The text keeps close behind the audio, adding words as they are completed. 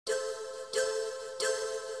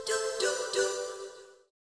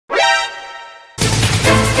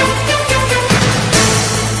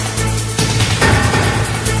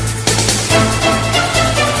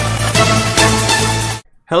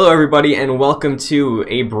Hello, everybody, and welcome to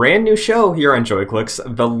a brand new show here on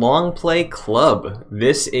JoyClicks, the Longplay Club.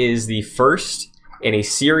 This is the first in a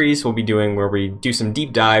series we'll be doing where we do some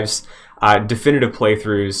deep dives, definitive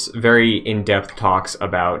playthroughs, very in-depth talks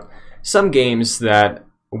about some games that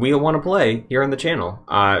we want to play here on the channel.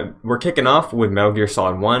 We're kicking off with Metal Gear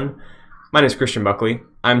Solid 1. My name is Christian Buckley.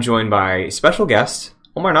 I'm joined by special guest,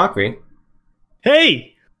 Omar Nakvi.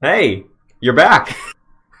 Hey! Hey, you're back.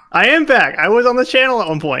 I am back. I was on the channel at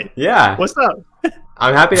one point. Yeah. What's up?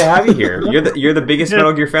 I'm happy to have you here. You're the biggest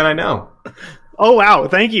Metal Gear fan I know. Oh, wow.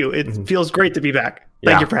 Thank you. It feels great to be back.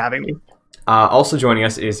 Thank you for having me. Also joining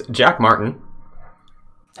us is Jack Martin.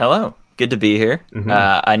 Hello. Good to be here.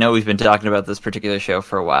 I know we've been talking about this particular show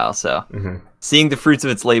for a while, so seeing the fruits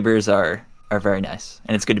of its labors are very nice.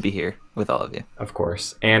 And it's good to be here with all of you. Of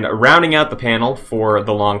course. And rounding out the panel for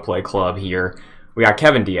the Long Play Club here, we got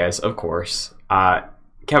Kevin Diaz, of course.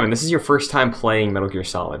 Kevin, this is your first time playing Metal Gear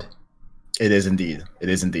Solid. It is indeed. It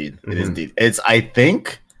is indeed. It is indeed. It's, I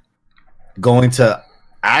think, going to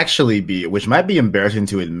actually be, which might be embarrassing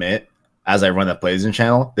to admit as I run a PlayStation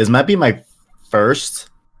channel, this might be my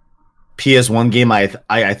first PS1 game I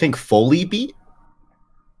think fully beat.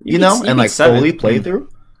 You know, and like fully play through.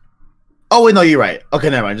 Oh, wait, no, you're right.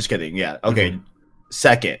 Okay, never mind. Just kidding. Yeah. Okay.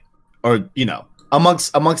 Second. Or, you know,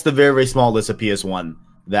 amongst the very, very small list of PS1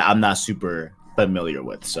 that I'm not super familiar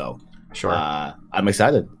with, so sure. I'm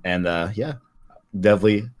excited, and yeah,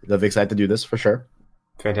 definitely excited to do this for sure.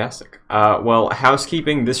 Fantastic. Well,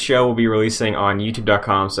 housekeeping, this show will be releasing on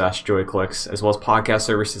youtube.com/joyclicks, as well as podcast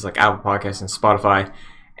services like Apple Podcasts and Spotify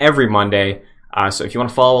every Monday. So if you want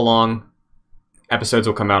to follow along, episodes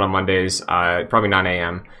will come out on Mondays, probably 9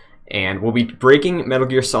 a.m. And we'll be breaking Metal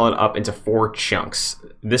Gear Solid up into 4 chunks.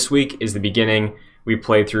 This week is the beginning. We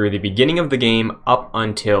played through the beginning of the game up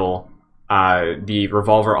until the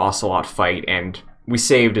Revolver Ocelot fight, and we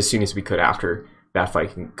saved as soon as we could after that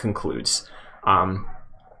fight concludes.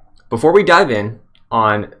 Before we dive in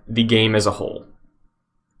on the game as a whole,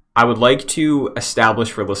 I would like to establish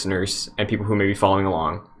for listeners and people who may be following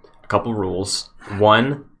along a couple rules.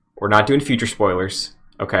 One, we're not doing future spoilers,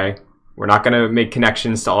 okay? We're not going to make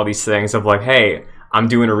connections to all these things of like, hey, I'm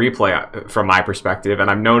doing a replay from my perspective, and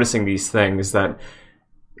I'm noticing these things that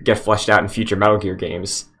get fleshed out in future Metal Gear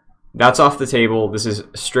games. That's off the table. This is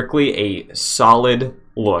strictly a solid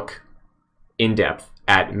look, in depth,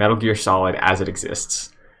 at Metal Gear Solid as it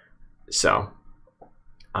exists. So,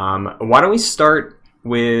 why don't we start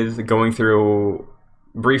with going through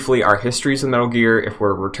briefly our histories with Metal Gear, if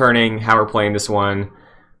we're returning, how we're playing this one.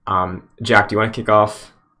 Jack, do you want to kick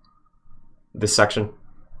off this section?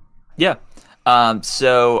 Yeah.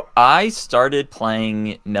 So I started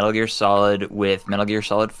playing Metal Gear Solid with Metal Gear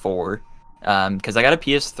Solid 4. Because I got a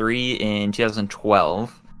PS3 in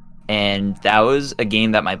 2012, and that was a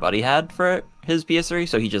game that my buddy had for his PS3,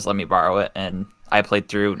 so he just let me borrow it, and I played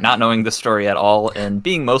through not knowing the story at all and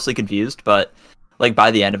being mostly confused, but like by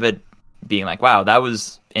the end of it, being like, wow, that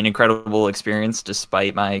was an incredible experience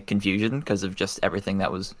despite my confusion because of just everything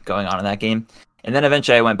that was going on in that game. And then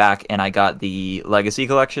eventually I went back and I got the Legacy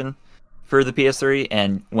Collection for the PS3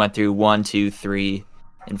 and went through 1, 2, 3,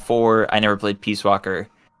 and 4. I never played Peace Walker.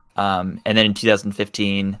 And then in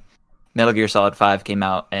 2015, Metal Gear Solid 5 came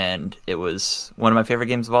out, and it was one of my favorite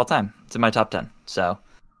games of all time. It's in my top 10. So,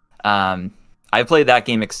 I played that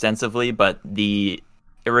game extensively, but the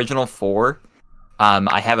original 4,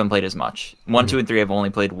 I haven't played as much. 1, 2, and 3 I've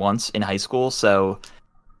only played once in high school, so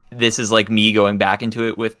this is like me going back into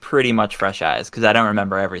it with pretty much fresh eyes, because I don't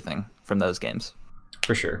remember everything from those games.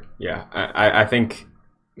 For sure, yeah. I think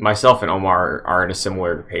myself and Omar are in a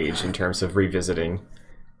similar page in terms of revisiting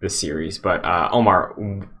this series, but Omar,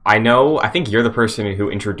 I think you're the person who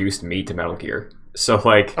introduced me to Metal Gear. So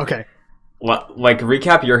like, okay, like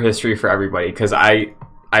recap your history for everybody, because I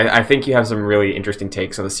think you have some really interesting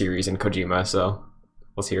takes on the series and Kojima. So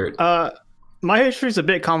let's hear it. My history is a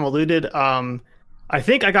bit convoluted. I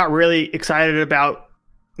think I got really excited about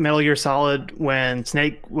Metal Gear Solid when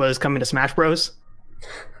Snake was coming to Smash Bros,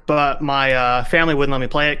 but my family wouldn't let me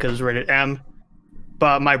play it because it was rated M.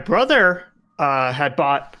 But my brother had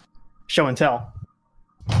bought Show and Tell.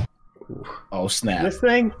 Oh snap! This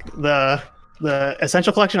thing, the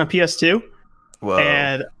Essential Collection on PS2. Whoa!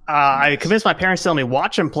 And I convinced my parents to let me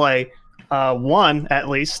watch him play 1 at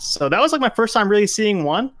least. So that was like my first time really seeing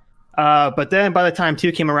 1. But then by the time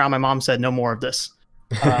 2 came around, my mom said no more of this.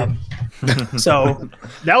 So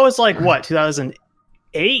that was like what,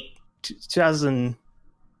 2008, 2000.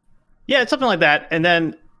 Yeah, something like that. And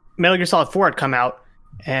then Metal Gear Solid 4 had come out.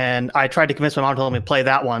 And I tried to convince my mom to let me play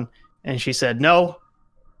that one, and she said no.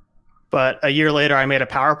 But a year later, I made a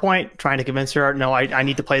PowerPoint trying to convince her, no, I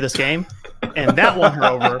need to play this game. And that won her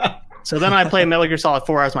over. So then I played Metal Gear Solid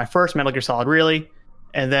 4 as my first Metal Gear Solid, really.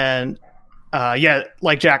 And then,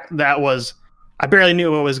 like Jack, I barely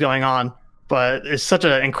knew what was going on. But it's such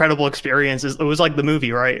an incredible experience. It was like the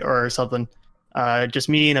movie, right? Or something. Just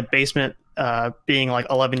me in a basement being like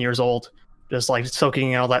 11 years old, just like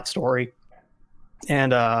soaking in all that story.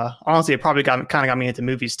 And honestly, it probably kind of got me into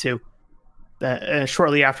movies too. And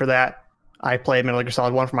shortly after that, I played Metal Gear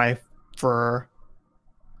Solid 1 for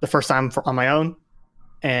the first time on my own.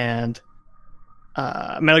 And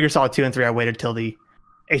Metal Gear Solid 2 and 3, I waited till the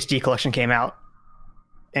HD collection came out.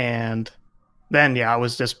 And then, I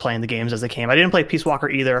was just playing the games as they came. I didn't play Peace Walker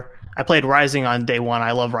either. I played Rising on day one.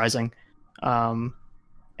 I love Rising. And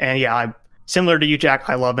I'm similar to you, Jack.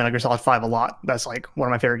 I love Metal Gear Solid 5 a lot. That's like one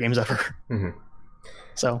of my favorite games ever. Mm-hmm.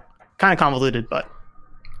 So kind of convoluted, but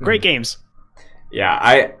great games.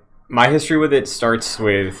 Yeah, my history with it starts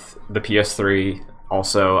with the PS3.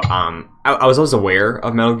 Also, I was always aware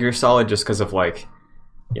of Metal Gear Solid just because of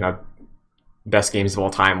best games of all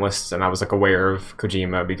time lists, and I was aware of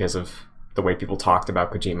Kojima because of the way people talked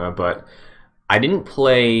about Kojima. But I didn't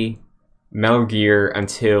play Metal Gear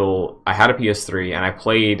until I had a PS3, and I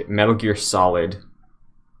played Metal Gear Solid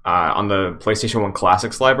on the PlayStation 1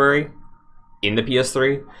 Classics library in the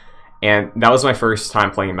PS3. And that was my first time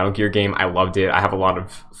playing a Metal Gear game. I loved it. I have a lot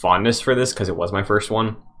of fondness for this because it was my first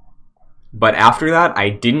one. But after that, I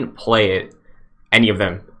didn't play any of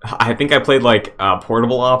them. I think I played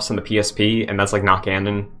Portable Ops on the PSP, and that's not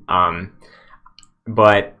canon.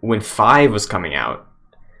 But when 5 was coming out,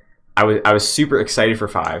 I was super excited for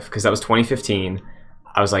 5 because that was 2015.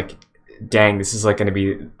 I was like, dang, this is going to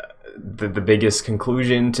be the biggest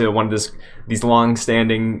conclusion to one of these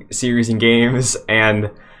long-standing series and games. And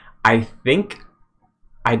I think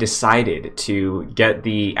I decided to get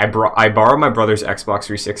I borrowed my brother's Xbox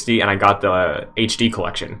 360 and I got the HD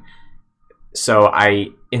collection. So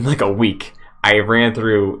in a week, I ran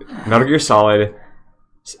through Metal Gear Solid,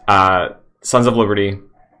 Sons of Liberty,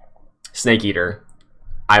 Snake Eater.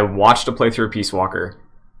 I watched a playthrough of Peace Walker,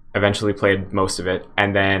 eventually played most of it,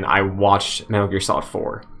 and then I watched Metal Gear Solid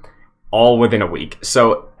 4, all within a week.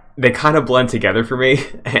 So they kind of blend together for me,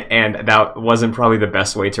 and that wasn't probably the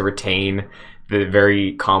best way to retain the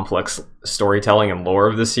very complex storytelling and lore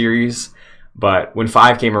of the series. But when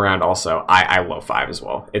 5 came around also, I love 5 as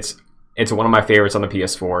well. It's one of my favorites on the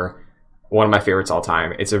PS4, one of my favorites all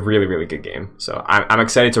time. It's a really, really good game. So I'm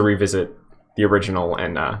excited to revisit the original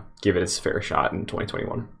and give it its fair shot in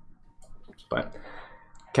 2021. But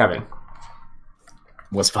Kevin,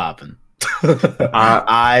 what's poppin'?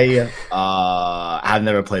 I have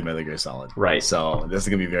never played Metal Gear Solid, right? So this is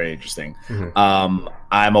gonna be very interesting. Mm-hmm.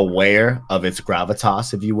 I'm aware of its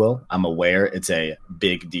gravitas, if you will. I'm aware it's a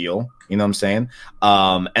big deal. You know what I'm saying?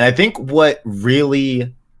 And I think what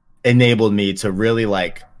really enabled me to really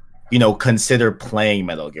consider playing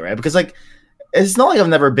Metal Gear, right? Because it's not like I've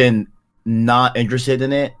never been not interested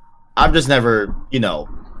in it. I've just never,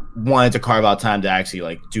 wanted to carve out time to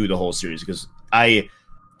actually do the whole series, because I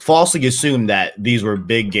falsely assumed that these were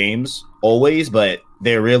big games always, but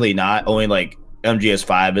they're really not. Only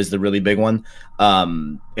MGS5 is the really big one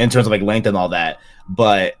in terms of length and all that.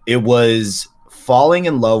 But it was falling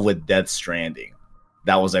in love with Death Stranding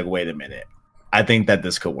that was wait a minute, I think that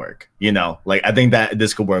this could work. I think that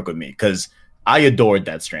this could work with me, because I adore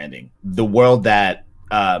Death Stranding, the world that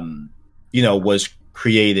was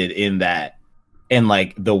created in that, and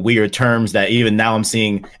the weird terms that even now I'm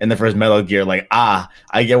seeing in the first Metal Gear, I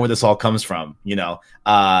get where this all comes from,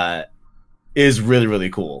 is really, really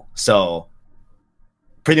cool. So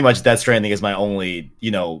pretty much Death Stranding is my only,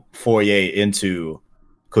 foray into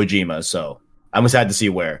Kojima. So I'm excited to see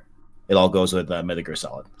where it all goes with Metal Gear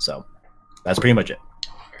Solid. So that's pretty much it.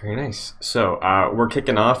 Very nice. So we're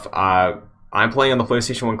kicking off. I'm playing on the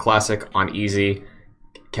PlayStation 1 Classic on easy.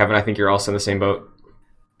 Kevin, I think you're also in the same boat.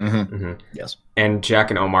 Mm-hmm. Mm-hmm. Yes. And Jack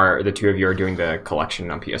and Omar, the two of you are doing the collection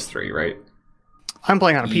on PS3, right? I'm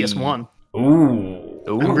playing on a PS1. Ooh.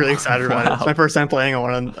 I'm really excited about it. It's my first time playing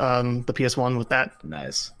on the PS1 with that.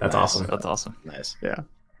 Nice. That's awesome. That's awesome. Nice. Yeah.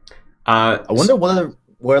 I wonder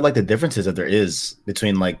where the differences that there is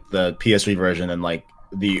between the PS3 version and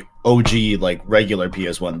the OG regular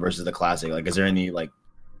PS1 versus the classic. Is there any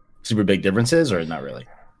super big differences, or not really?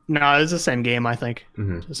 No, it's the same game, I think.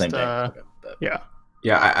 Mm-hmm. Just, same thing. Okay. Yeah.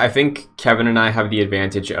 Yeah, I think Kevin and I have the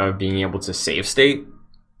advantage of being able to save state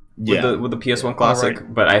with the PS1 Classic,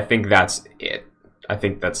 right. But I think that's it. I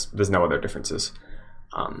think there's no other differences.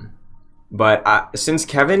 But since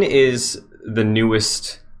Kevin is the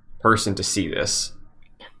newest person to see this,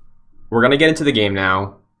 we're going to get into the game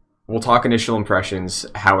now. we'll talk initial impressions,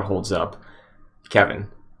 how it holds up. Kevin,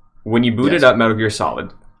 when you booted Yes. up Metal Gear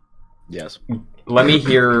Solid, Yes. let me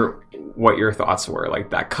hear what your thoughts were. Like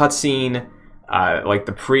that cutscene, like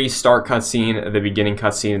the pre-start cutscene, the beginning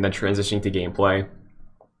cutscene, and then transitioning to gameplay.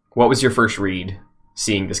 What was your first read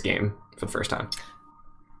seeing this game for the first time?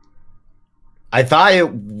 I thought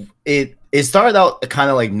it started out kind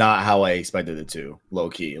of like not how I expected it to, low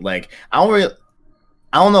key. Like I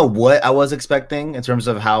don't know what I was expecting in terms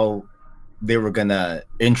of how they were gonna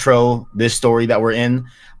intro this story that we're in.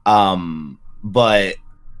 But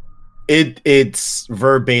it's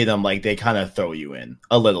verbatim, like they kind of throw you in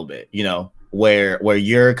a little bit, you know, where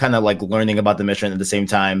you're kind of like learning about the mission at the same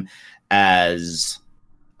time as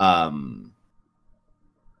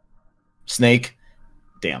Snake,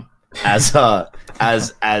 damn, as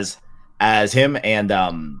him,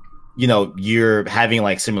 and you know, you're having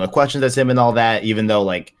like similar questions as him and all that, even though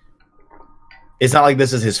like it's not like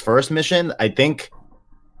this is his first mission. I think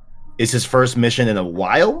it's his first mission in a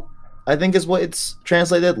while, I think is what it's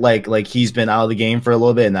translated. Like he's been out of the game for a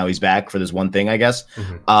little bit and now he's back for this one thing, I guess.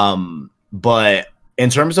 Mm-hmm. But in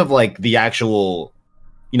terms of like the actual,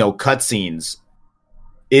 you know, cutscenes,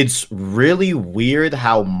 it's really weird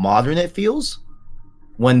how modern it feels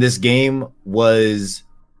when this game was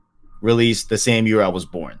released the same year I was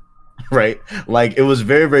born, right? Like it was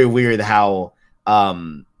very, very weird how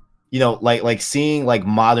you know, like seeing like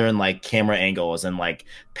modern like camera angles and like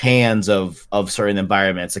pans of certain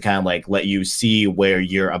environments to kind of like let you see where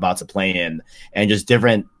you're about to play in, and just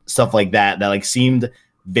different stuff like that like seemed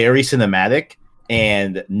very cinematic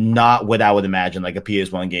and not what I would imagine like a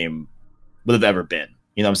PS1 game would have ever been.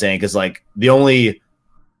 You know what I'm saying? Because like the only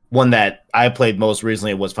one that I played most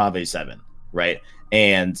recently was Final Fantasy 7, right?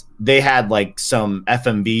 And they had like some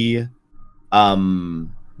FMV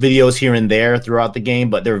videos here and there throughout the game,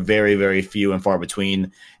 but they're very, very few and far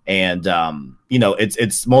between. And you know,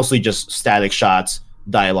 it's mostly just static shots,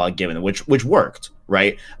 dialogue given, which worked,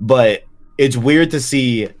 right? But it's weird to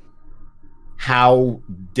see how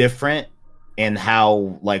different and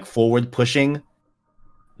how like forward pushing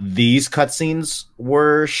these cutscenes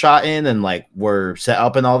were shot in and like were set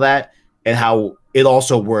up and all that, and how it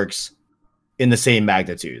also works in the same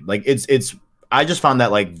magnitude. Like it's I just found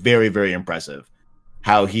that like very, very impressive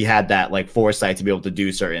how he had that like foresight to be able to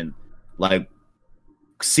do certain like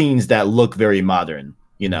scenes that look very modern,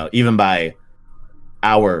 you know, even by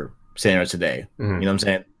our standards today. Mm-hmm. You know what I'm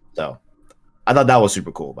saying? So I thought that was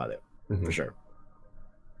super cool about it, for sure.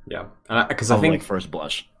 Yeah, because I think like first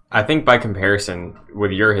blush. I think by comparison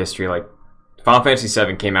with your history, like Final Fantasy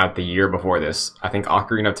VII came out the year before this. I think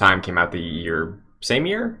Ocarina of Time came out the same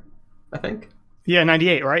year. I think. Yeah,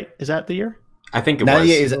 98, right? Is that the year? I think it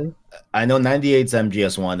 98 was. I know 98's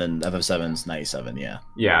MGS1 and FF7's 97. Yeah.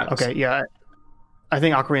 Yeah. Okay. Yeah, I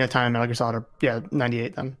think Ocarina of Time and Metal Gear Solid are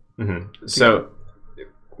 98 then. Mm-hmm. So,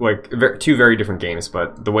 like two very different games,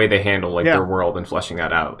 but the way they handle like their world and fleshing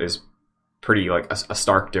that out is pretty like a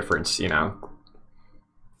stark difference, you know.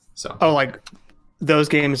 So. Oh, like those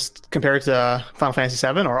games compared to Final Fantasy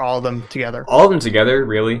VII, or all of them together? All of them together,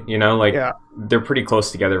 really. You know, like yeah. They're pretty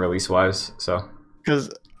close together release wise. So. Because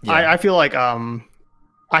I feel like I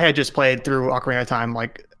had just played through Ocarina of Time,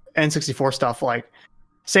 like N64 stuff, like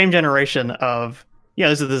same generation of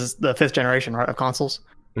this is the 5th generation, right, of consoles.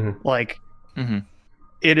 Mm-hmm. Like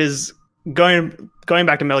it is going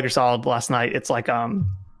back to Metal Gear Solid last night. It's like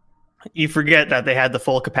you forget that they had the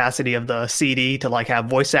full capacity of the CD to like have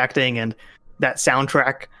voice acting and that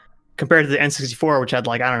soundtrack compared to the N64, which had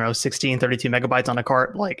like, I don't know, 32 megabytes on a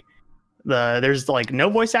cart. Like there's like no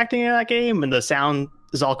voice acting in that game, and the sound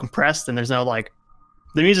is all compressed, and there's no like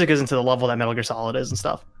the music isn't to the level that Metal Gear Solid is and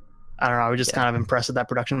stuff. I don't know. I was just kind of impressed with that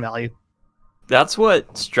production value. That's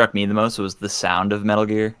what struck me the most, was the sound of Metal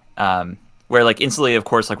Gear. Where like instantly, of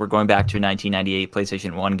course, like we're going back to a 1998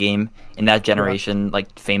 PlayStation 1 game, and that generation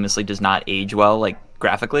like famously does not age well, like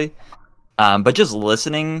graphically. But just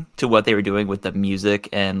listening to what they were doing with the music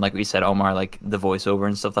and, like we said, Omar, like the voiceover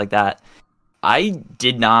and stuff like that, I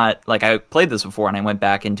did not like. I played this before, and I went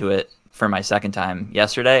back into it for my second time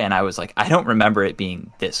yesterday, and I was like, I don't remember it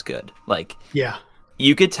being this good. Like,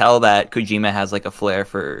 you could tell that Kojima has like a flair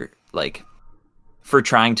for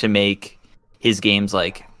trying to make his games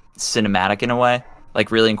like cinematic in a way,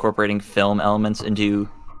 like really incorporating film elements into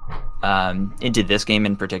this game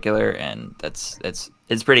in particular, and it's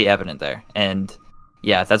pretty evident there. And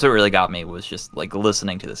yeah, that's what really got me, was just like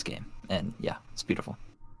listening to this game, and yeah, it's beautiful.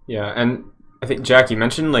 Yeah, and I think Jack, you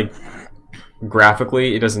mentioned like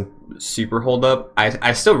graphically it doesn't super hold up.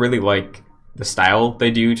 I still really like the style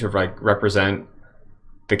they do to like represent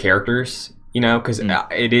the characters, you know, because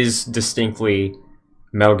it is distinctly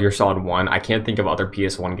Metal Gear Solid 1, I can't think of other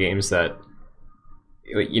PS1 games that,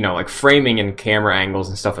 like framing and camera angles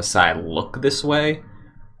and stuff aside, look this way.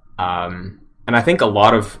 And I think a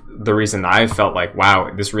lot of the reason I felt like,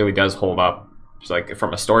 wow, this really does hold up, like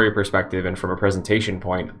from a story perspective and from a presentation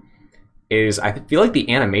point, is I feel like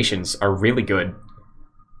the animations are really good.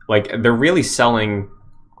 Like, they're really selling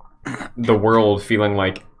the world feeling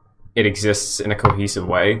like it exists in a cohesive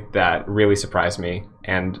way that really surprised me.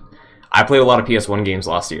 And I played a lot of PS1 games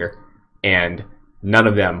last year, and none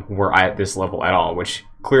of them were at this level at all, which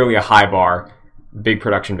clearly a high bar, big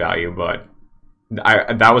production value, but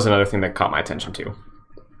that was another thing that caught my attention too.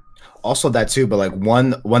 Also that too, but like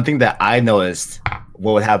one thing that I noticed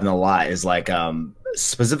what would happen a lot is like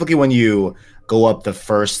specifically when you go up the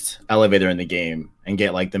first elevator in the game and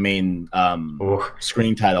get like the main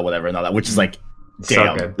screen title, whatever, and all that, which is like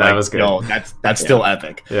damn, so good. That was good. Yo, that's still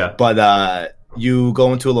epic. Yeah. But you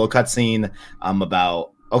go into a little cutscene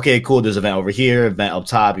about, okay, cool, there's an event over here, event up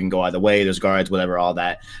top, you can go either way, there's guards, whatever, all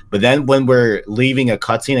that. But then when we're leaving a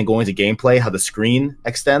cutscene and going to gameplay, how the screen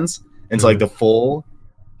extends into like the full,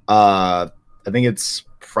 I think it's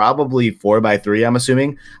probably 4:3, I'm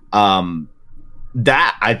assuming.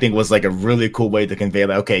 That I think was like a really cool way to convey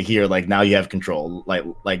like, okay, here, like now you have control,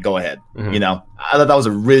 like go ahead. You know, I thought that was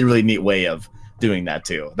a really, really neat way of doing that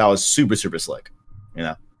too. That was super, super slick, you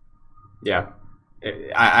know? Yeah.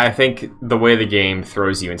 I think the way the game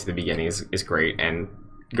throws you into the beginning is great, and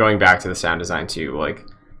going back to the sound design too, like,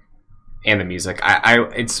 and the music.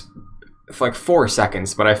 It's like 4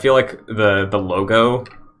 seconds, but I feel like the logo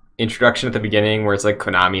introduction at the beginning, where it's like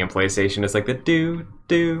Konami and PlayStation, it's like the do.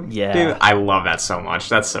 I love that so much.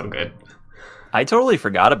 That's so good. I totally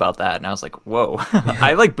forgot about that, and I was like, whoa.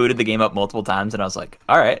 I like booted the game up multiple times, and I was like,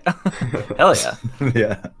 all right, hell yeah.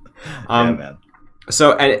 Yeah. Yeah, man.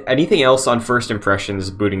 So, anything else on first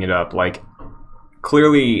impressions booting it up? Like,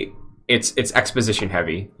 clearly, it's exposition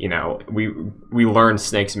heavy. You know, we learned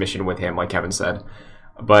Snake's mission with him, like Kevin said.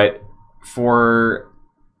 But for,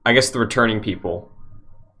 I guess, the returning people,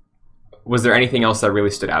 was there anything else that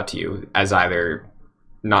really stood out to you as either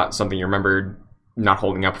not something you remembered, not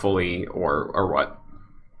holding up fully, or what?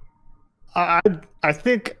 I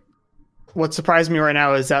think what surprised me right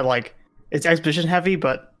now is that like it's exposition heavy,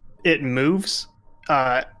 but it moves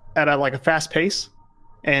at a fast pace,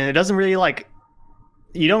 and it doesn't really like,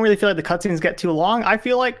 you don't really feel like the cutscenes get too long. I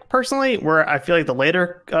feel like personally, where I feel like the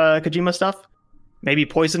later Kojima stuff maybe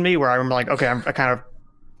poisoned me, where I remember like, okay, I kind of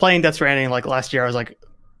playing Death Stranding like last year, I was like,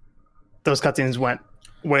 those cutscenes went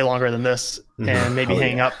way longer than this, and maybe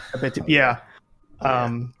hanging up a bit too, So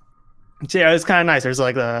yeah, it's kind of nice. There's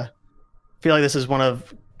like I feel like this is one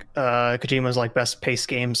of Kojima's like best paced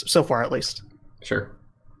games so far, at least. Sure.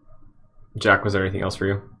 Jack, was there anything else for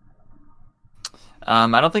you?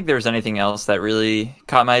 I don't think there was anything else that really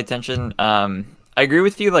caught my attention. I agree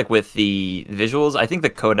with you, like with the visuals. I think the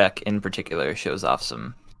codec in particular shows off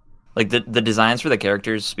some, like the designs for the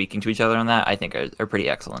characters speaking to each other on that, I think are pretty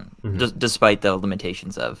excellent, despite the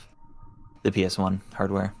limitations of the PS1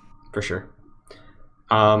 hardware. For sure.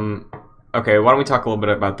 Okay, why don't we talk a little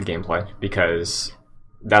bit about the gameplay, because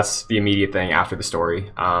that's the immediate thing after the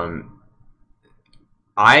story.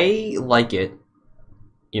 I like it.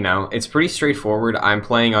 You know, it's pretty straightforward. I'm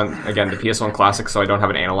playing on, again, the PS1 Classic, so I don't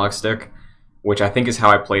have an analog stick, which I think is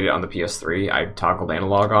how I played it on the PS3. I toggled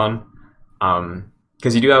analog on.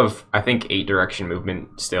 Because you do have, I think, 8-direction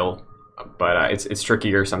movement still, but it's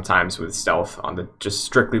trickier sometimes with stealth on just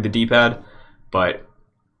strictly the D-pad. But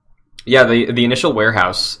yeah, the initial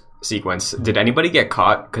warehouse sequence, did anybody get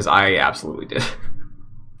caught? Because I absolutely did.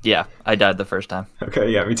 Yeah, I died the first time. Okay,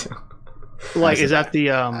 yeah, me too. Like, is that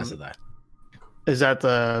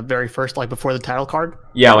the very first, like before the title card?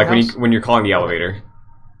 Yeah, like when you're calling the elevator.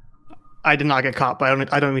 I did not get caught,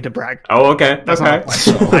 but I don't mean to brag. Oh, okay. That's okay.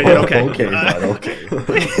 I did okay.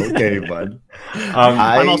 Okay, bud.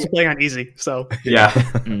 I'm also playing on easy, so yeah.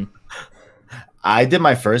 I did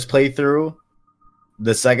my first playthrough.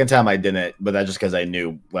 The second time I didn't, but that's just because I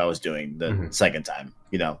knew what I was doing the second time.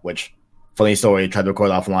 You know, which, funny story, tried to record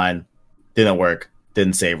offline, didn't work,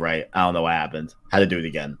 didn't save right. I don't know what happened. Had to do it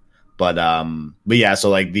again. But yeah, so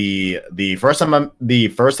like the first time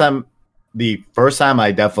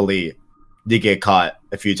I definitely did get caught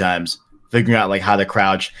a few times figuring out like how to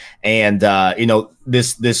crouch, and you know,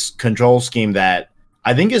 this control scheme that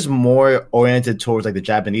I think is more oriented towards like the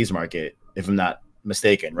Japanese market, if I'm not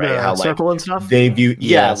mistaken, right? How like circle and stuff they view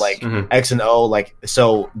like X and O, like,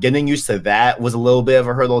 so getting used to that was a little bit of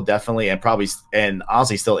a hurdle, definitely, and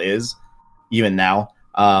honestly still is even now.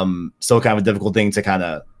 Still kind of a difficult thing to kind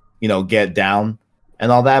of, you know, get down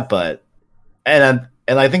and all that, but and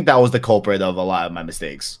and I think that was the culprit of a lot of my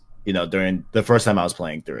mistakes. During the first time I was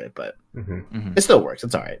playing through it, but it still works.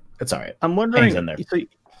 It's all right. It's all right. I'm wondering. Hangs in there. So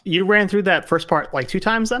you ran through that first part like 2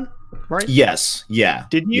 times then, right? Yes. Yeah.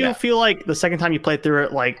 Did you feel like the second time you played through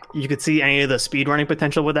it, like you could see any of the speedrunning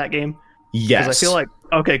potential with that game? Yes. Because I feel like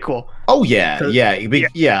okay, cool. Oh yeah,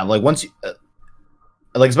 yeah. Like once,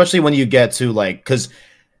 like especially when you get to like, because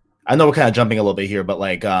I know we're kind of jumping a little bit here, but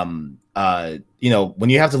like when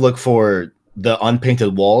you have to look for the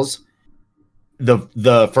unpainted walls.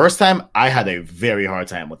 The first time I had a very hard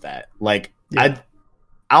time with that. Like I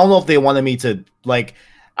don't know if they wanted me to like.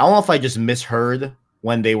 I don't know if I just misheard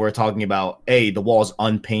when they were talking about the wall's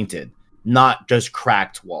unpainted, not just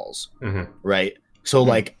cracked walls, right? So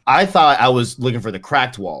like I thought I was looking for the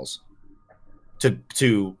cracked walls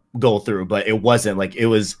to go through, but it wasn't. Like it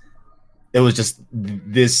was just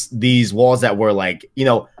these walls that were like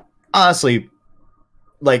honestly.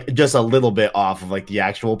 Like just a little bit off of like the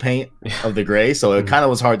actual paint of the gray, so it kind of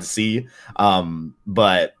was hard to see.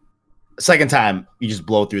 But second time you just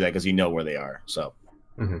blow through that because you know where they are. So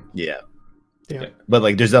yeah. But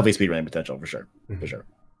like there's definitely speedrunning potential for sure, for sure.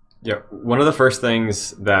 Yeah, one of the first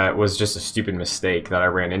things that was just a stupid mistake that I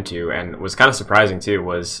ran into and was kind of surprising too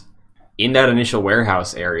was in that initial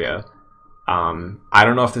warehouse area. I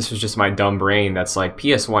don't know if this was just my dumb brain that's like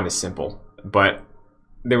PS1 is simple, but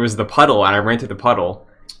there was the puddle and I ran through the puddle.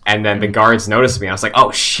 And then the guards noticed me. I was like, "Oh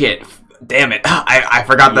shit! Damn it! I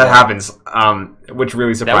forgot that happens." Which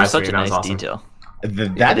really surprised me. That was such a nice detail.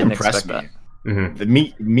 That impressed me.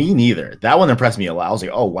 Me neither. That one impressed me a lot. I was like,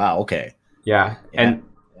 "Oh wow, okay." Yeah, and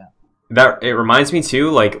that it reminds me too.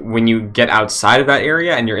 Like when you get outside of that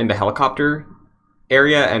area and you're in the helicopter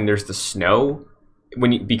area and there's the snow.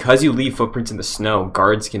 Because you leave footprints in the snow,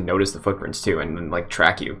 guards can notice the footprints too and then like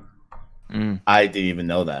track you. I didn't even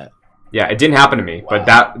know that. Yeah, it didn't happen to me, but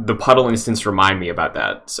the puddle instance reminded me about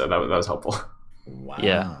that, so that was helpful. Wow.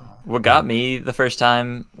 Yeah. What got me the first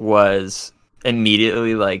time was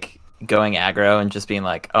immediately like going aggro and just being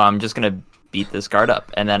like, "Oh, I'm just gonna beat this guard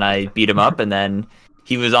up," and then I beat him up, and then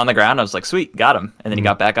he was on the ground. I was like, "Sweet, got him," and then he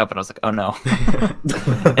got back up, and I was like, "Oh no."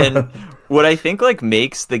 And what I think like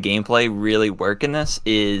makes the gameplay really work in this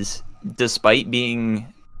is, despite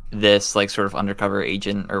being this like sort of undercover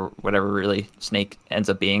agent or whatever really Snake ends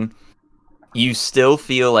up being, you still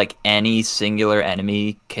feel like any singular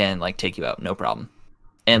enemy can like take you out, no problem.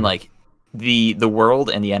 And like the world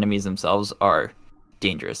and the enemies themselves are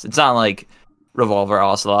dangerous. It's not like Revolver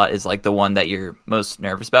Ocelot is like the one that you're most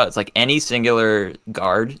nervous about. It's like any singular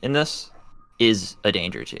guard in this is a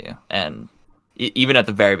danger to you. And even at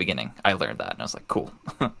the very beginning, I learned that, and I was like, cool,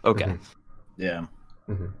 okay. Yeah.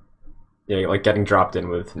 Yeah, like getting dropped in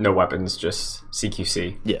with no weapons, just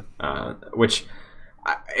CQC. Yeah. Which,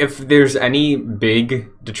 if there's any big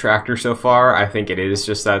detractor so far, I think it is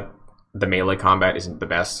just that the melee combat isn't the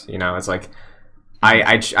best. It's like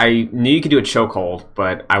I knew you could do a chokehold,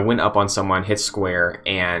 but I went up on someone, hit square,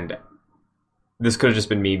 and this could have just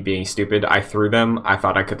been me being stupid. I threw them. I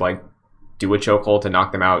thought I could like do a chokehold to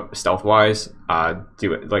knock them out stealth wise.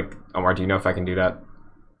 Do it like Omar. Do you know if I can do that?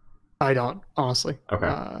 I don't, honestly.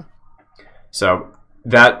 Okay. So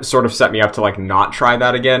that sort of set me up to like not try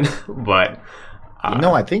that again, but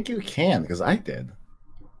no, I think you can because I did.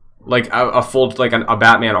 Like a full like a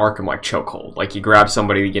Batman Arkham like chokehold, like you grab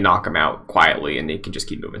somebody, you knock them out quietly, and they can just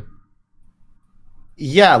keep moving.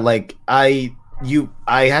 Yeah, like I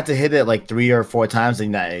had to hit it like 3 or 4 times,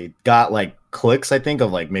 and I got like clicks. I think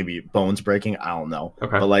of like maybe bones breaking. I don't know,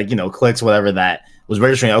 okay, but like clicks, whatever that was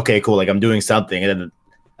registering. Okay, cool. Like I'm doing something, and then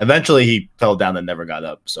eventually he fell down and never got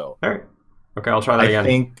up. So all right. Okay, I'll try that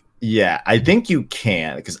again. I think you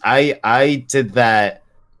can, because I did that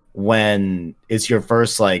when it's your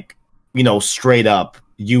first like straight up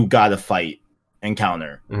you gotta fight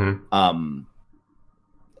encounter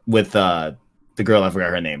with the girl, I forgot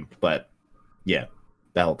her name, but yeah,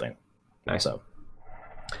 that whole thing. Nice. So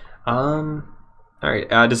all right,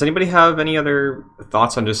 does anybody have any other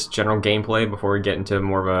thoughts on just general gameplay before we get into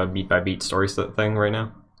more of a beat by beat story thing right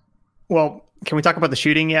now? Well, can we talk about the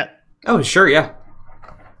shooting yet? Oh, sure, yeah.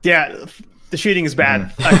 Yeah, the shooting is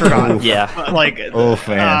bad. I forgot. Yeah. Like,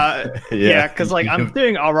 man. Yeah, because like I'm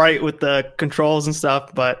doing all right with the controls and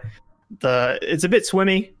stuff, but it's a bit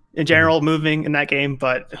swimmy in general, moving in that game.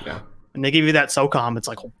 But when they give you that SOCOM, it's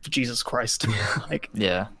like, oh, Jesus Christ. Like,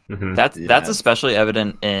 yeah, that's especially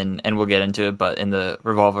evident and we'll get into it, but in the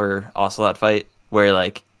Revolver Ocelot fight, where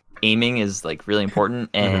like aiming is like really important,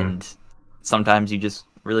 and sometimes you just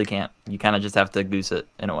really can't. You kind of just have to goose it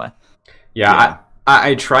in a way. Yeah.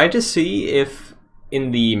 I tried to see if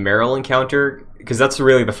in the Merrill encounter, because that's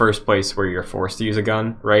really the first place where you're forced to use a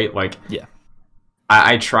gun, right? Like, yeah,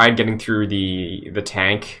 I tried getting through the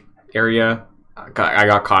tank area. I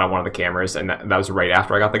got caught on one of the cameras, and that was right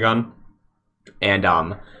after I got the gun. And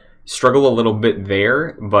struggled a little bit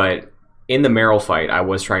there, but in the Meryl fight, I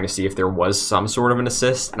was trying to see if there was some sort of an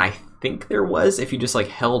assist, and I think there was if you just like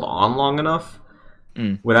held on long enough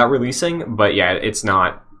without releasing. But yeah, it's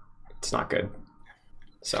not good.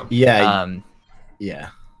 So yeah, yeah.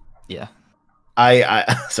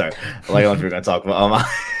 I sorry, like I don't know if you're gonna talk about.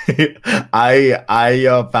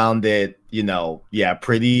 I found it,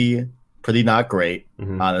 pretty not great,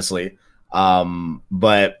 honestly.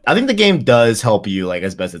 But I think the game does help you like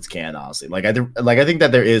as best it can, honestly. I think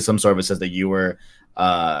that there is some services that you were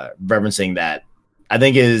referencing that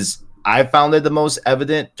I found it the most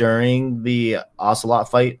evident during the Ocelot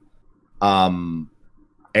fight. And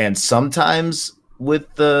sometimes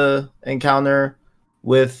with the encounter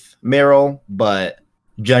with Meryl, but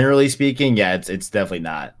generally speaking, yeah, it's definitely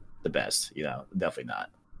not the best, definitely not.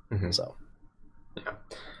 So yeah.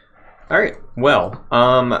 All right. Well,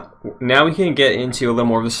 now we can get into a little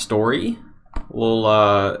more of the story. We'll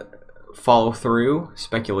follow through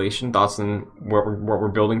speculation, thoughts on what we're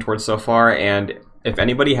building towards so far, and if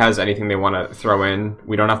anybody has anything they want to throw in,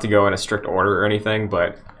 we don't have to go in a strict order or anything.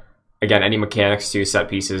 But again, any mechanics to set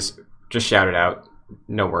pieces, just shout it out.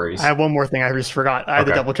 No worries. I have one more thing I just forgot. I had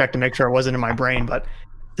to double check to make sure it wasn't in my brain, but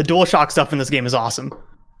the DualShock stuff in this game is awesome.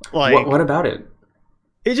 Like, what about it?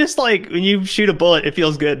 It's just like when you shoot a bullet, it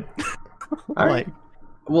feels good. All right.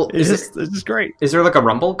 Well, it's just great. Is there like a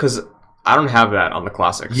rumble? Because I don't have that on the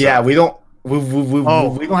classic. So. Yeah, we don't. We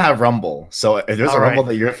don't have rumble. So if there's a rumble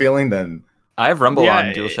that you're feeling, then I have rumble on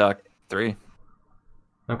DualShock 3.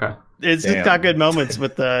 Okay. It's got good moments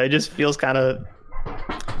with it just feels kind of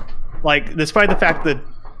like, despite the fact that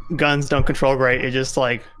guns don't control great, it just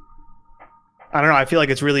like, I don't know. I feel like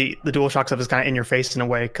it's really, the DualShock stuff is kind of in your face in a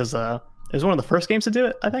way, because it was one of the first games to do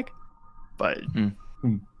it, I think. But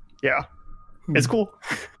yeah, it's cool.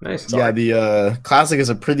 Nice. Yeah, the classic is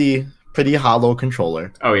a pretty hollow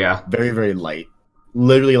controller. Oh yeah, very very light.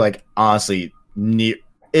 Literally, like honestly,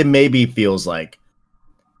 it maybe feels like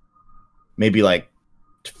maybe like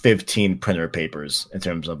 15 printer papers in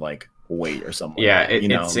terms of like weight or something. Yeah,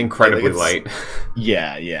 it's incredibly light.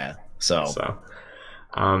 Yeah. So,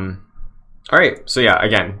 all right. So yeah,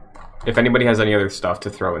 again, if anybody has any other stuff to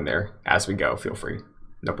throw in there as we go, feel free.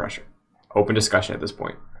 No pressure. Open discussion at this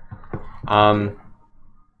point. I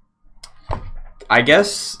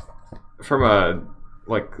guess from a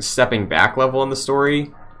like stepping back level in the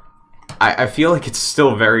story, I feel like it's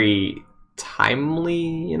still very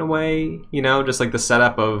timely in a way, just like the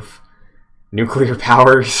setup of nuclear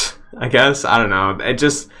powers, I guess. I don't know. It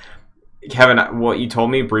just, Kevin, what you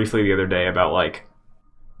told me briefly the other day about like,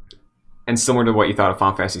 and similar to what you thought of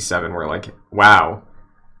Final Fantasy VII, where like, wow,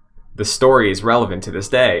 the story is relevant to this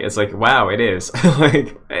day. It's like, wow, it is.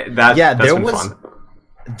 Like that. Yeah, that's been fun.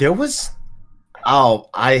 There was. Oh,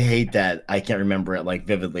 I hate that. I can't remember it like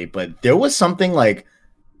vividly, but there was something like,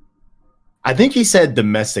 I think he said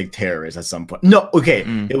domestic terrorists at some point. No, okay,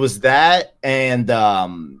 it was that, and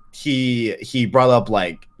he brought up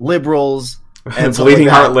like liberals and bleeding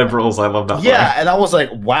heart liberals. I love that. Yeah, and I was like,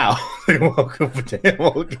 wow,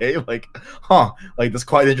 okay, like, like that's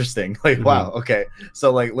quite interesting. Like, wow, okay,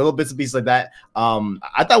 so like little bits and pieces like that.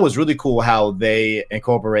 I thought it was really cool how they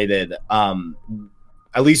incorporated,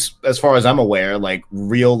 at least as far as I'm aware, like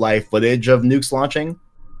real life footage of nukes launching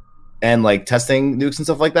and like testing nukes and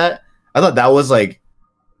stuff like that. I thought that was like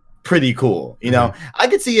pretty cool. I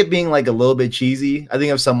could see it being like a little bit cheesy. I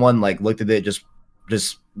think if someone like looked at it just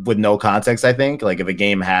with no context, I think like if a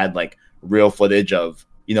game had like real footage of,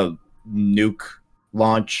 nuke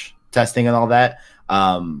launch testing and all that.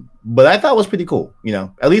 But I thought it was pretty cool,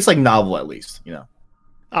 at least like novel, at least, Yeah,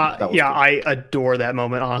 cool. I adore that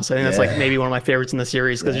moment, honestly. I think that's like maybe one of my favorites in the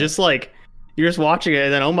series, because just like, you're just watching it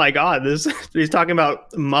and then, oh my god, he's talking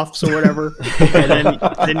about muffs or whatever, and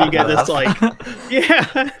then you get this like,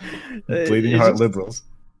 bleeding heart liberals.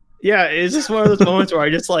 Yeah, it's just one of those moments where I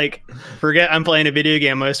just like forget I'm playing a video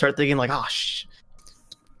game. I start thinking like, oh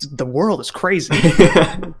the world is crazy.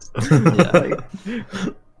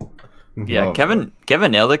 Kevin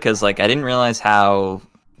nailed it, because like I didn't realize how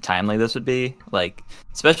timely this would be. Like,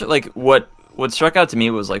 especially like what struck out to me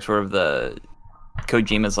was like sort of the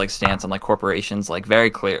Kojima's like stance on like corporations, like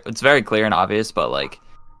very clear. It's very clear and obvious, but like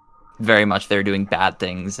very much they're doing bad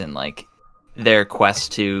things, and like their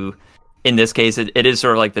quest to, in this case, it is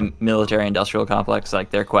sort of like the military industrial complex. Like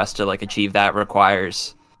their quest to like achieve that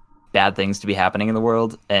requires bad things to be happening in the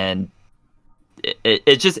world, and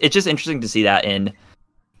it's just interesting to see that in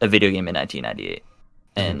a video game in 1998.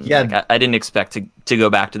 And I didn't expect to go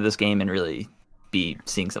back to this game and really be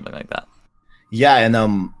seeing something like that. Yeah,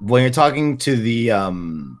 and when you're talking to the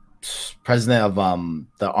president of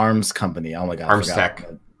the arms company, oh my god,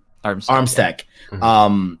 Armstech. Armstech.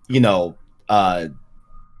 Yeah. You know,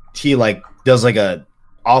 he like does like a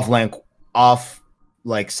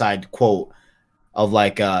side quote of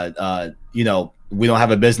like you know, we don't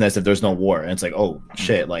have a business if there's no war. And it's like, oh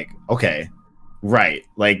shit, like, okay, right.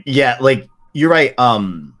 Like, yeah, like you're right.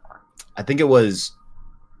 I think it was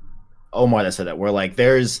Omar that said that, where like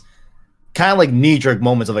there's kind of like knee-jerk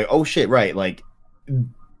moments of like, oh shit, right, like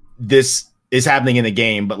this is happening in the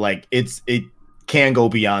game, but like it can go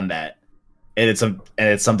beyond that. And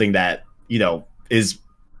it's something that, you know, is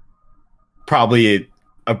probably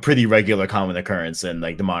a pretty regular common occurrence in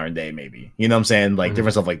like the modern day, maybe. You know what I'm saying? Like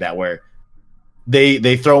different stuff like that, where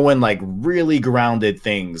they throw in like really grounded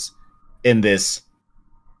things in this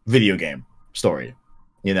video game story,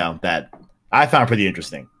 you know, that I found pretty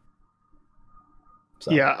interesting.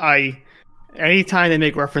 So. Yeah, anytime they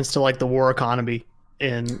make reference to like the war economy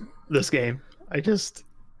in this game, I just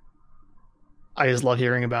love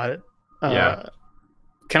hearing about it. Yeah.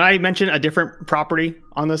 Can I mention a different property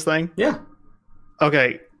on this thing? Yeah.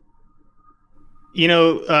 Okay. You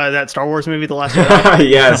know that Star Wars movie, The Last Jedi?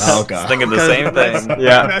 Yes. Oh god. Thinking the same thing.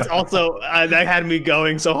 Yeah. That's also that had me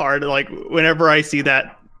going so hard. Like whenever I see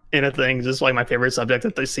that in a thing, just like my favorite subject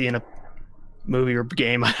that they see in a movie or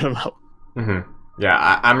game. I don't know. Mm-hmm.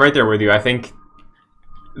 Yeah, I'm right there with you. I think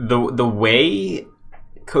the way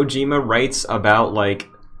Kojima writes about like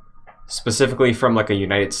specifically from like a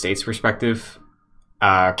United States perspective,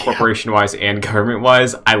 corporation wise and government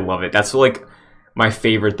wise, I love it. That's like my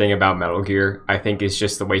favorite thing about Metal Gear, I think, is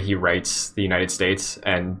just the way he writes the United States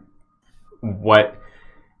and what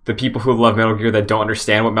the people who love Metal Gear that don't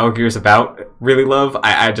understand what Metal Gear is about really love.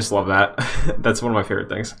 I just love that. That's one of my favorite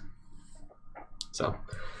things. So,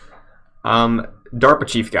 DARPA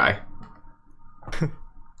chief guy.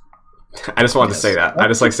 I just wanted to say that. I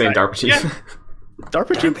just like saying DARPA chief. Yeah.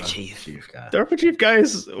 DARPA Chief guy. DARPA chief guy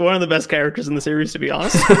is one of the best characters in the series, to be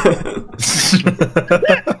honest.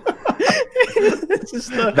 It's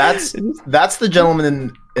just, that's the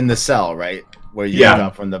gentleman in the cell, right? Where you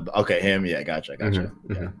got from the him, yeah, gotcha.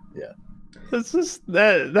 Mm-hmm. Yeah. It's just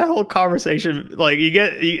that whole conversation, like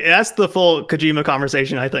that's the full Kojima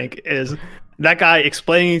conversation. I think is that guy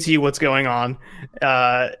explaining to you what's going on,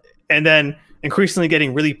 and then increasingly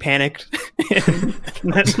getting really panicked. And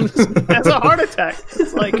that's a heart attack.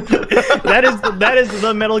 It's like that is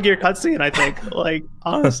the Metal Gear cutscene. I think, like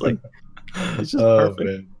honestly, it's just perfect.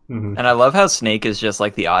 Man. Mm-hmm. And I love how Snake is just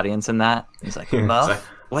like the audience in that. He's like, Muff,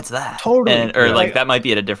 what's that? Totally. Or like that might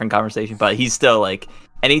be at a different conversation, but he's still like,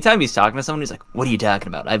 anytime he's talking to someone, he's like, what are you talking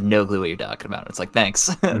about? I have no clue what you're talking about. It's like, thanks.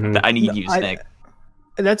 Mm-hmm. I need you, Snake.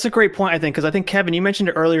 That's a great point, I think, because I think, Kevin, you mentioned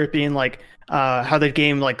it earlier being like how the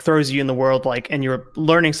game like throws you in the world, like, and you're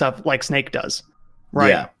learning stuff like Snake does, right?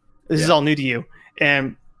 Yeah. This is all new to you.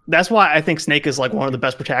 And that's why I think Snake is like one of the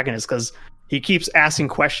best protagonists, because he keeps asking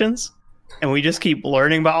questions and we just keep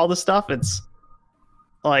learning about all this stuff. It's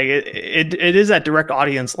like it is that direct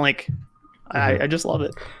audience link. I just love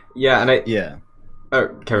it. Yeah, and Yeah. Oh,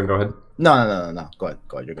 Kevin, go ahead. No. Go ahead.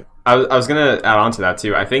 You're good. I was gonna add on to that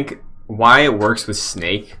too. I think why it works with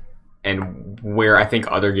Snake, and where I think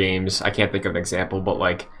other games, I can't think of an example, but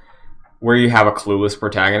like where you have a clueless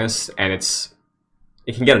protagonist and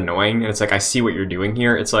it can get annoying, and it's like, I see what you're doing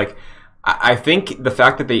here. It's like, I think the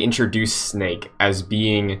fact that they introduce Snake as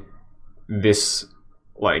being this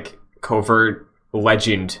like covert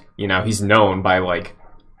legend, you know, he's known by like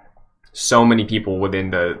so many people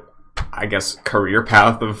within the, I guess, career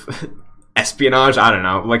path of espionage. I don't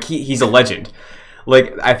know. Like he's a legend.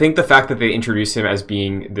 Like, I think the fact that they introduced him as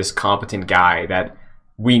being this competent guy, that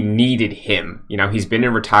we needed him. You know, he's been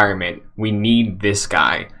in retirement. We need this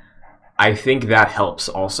guy. I think that helps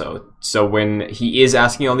also. So when he is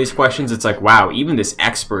asking all these questions, it's like, wow, even this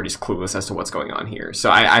expert is clueless as to what's going on here.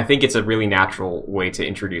 So I think it's a really natural way to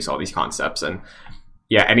introduce all these concepts. And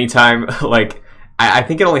yeah, anytime, like, I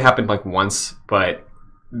think it only happened like once, but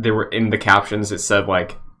they were in the captions, it said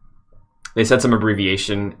like, they said some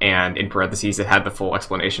abbreviation, and in parentheses it had the full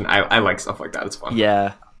explanation. I like stuff like that. It's fun.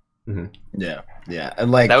 Yeah. Mm-hmm. Yeah,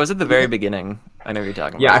 and like That was at the very beginning. I know what you're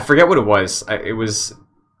talking about. Yeah, I forget what it was. I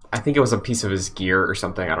think it was a piece of his gear or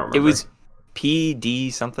something. I don't remember. It was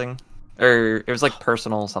PD something, or it was like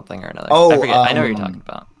personal something or another. Oh, I forget. I know what you're talking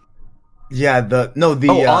about. yeah,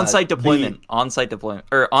 On-site deployment,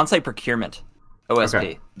 or on-site procurement, OSP.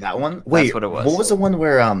 Okay. That one. Wait, what it was. What was the one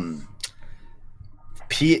where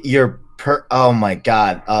your Oh my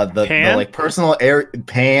god, the Pan? like personal area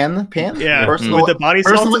pan Yeah, personal with the body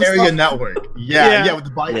salts personal and area stuff? network. Yeah, Yeah. with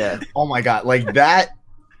the body. Yeah. Oh my god, like that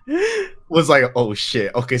was like, oh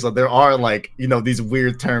shit. Okay, so there are like, you know, these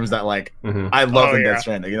weird terms that like Mhm. I love Oh, in yeah. Death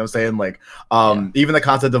Stranding. You know what I'm saying? Like, even the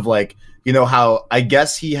concept of like, you know, how I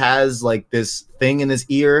guess he has like this thing in his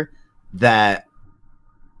ear that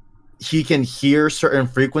he can hear certain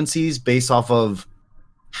frequencies based off of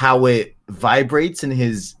how it vibrates in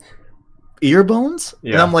his ear bones.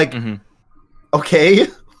 And Yeah. I'm like, Mhm. okay,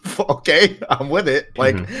 okay, I'm with it.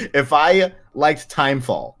 Like, Mm-hmm. if I liked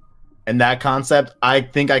Timefall and that concept, I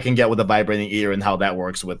think I can get with a vibrating ear and how that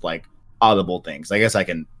works with like audible things. I guess I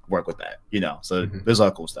can work with that, you know. So Mhm. there's a lot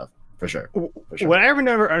of cool stuff for sure. For sure. What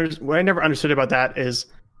I never understood about that is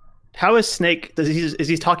how is Snake? Is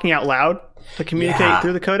he talking out loud to communicate Yeah.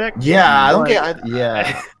 through the codec? Yeah, I don't Like, get.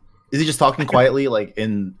 Yeah, is he just talking quietly, like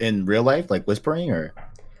in real life, like whispering, or?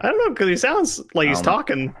 I don't know because he sounds like he's Um,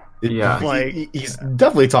 talking. Yeah. Like- He's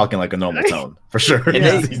definitely talking like a normal tone for sure. And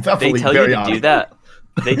Yeah. they, He's they definitely tell you very to do honest. that.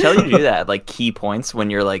 They tell you to do that at like key points when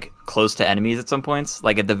you're like close to enemies at some points.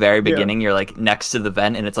 Like at the very beginning, you're like next to the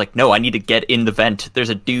vent, and it's like, no, I need to get in the vent. There's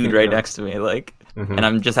a dude right Yeah. next to me, like, Mhm. and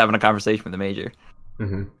I'm just having a conversation with the major.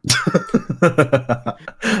 Mhm.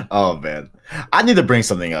 Oh man, I need to bring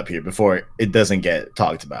something up here before it doesn't get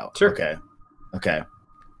talked about. Sure. Okay.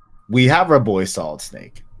 We have our boy Solid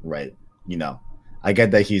Snake, right? You know, I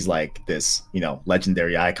get that he's like this, you know,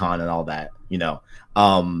 legendary icon and all that, you know.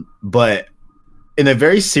 But in a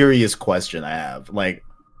very serious question, I have like,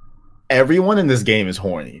 everyone in this game is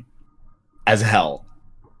horny as hell.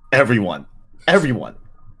 Everyone.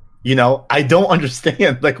 You know, I don't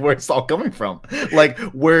understand like where it's all coming from. Like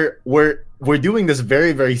we're doing this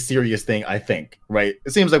very, very serious thing, I think, right?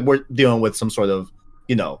 It seems like we're dealing with some sort of,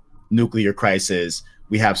 you know, nuclear crisis.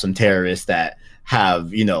 We have some terrorists that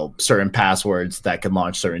have, you know, certain passwords that can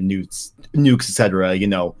launch certain nukes, etc. You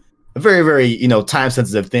know, a very, very, you know, time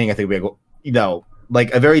sensitive thing. I think we have, you know,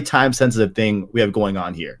 like a very time sensitive thing we have going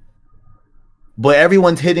on here. But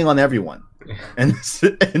everyone's hitting on everyone in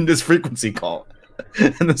this frequency call.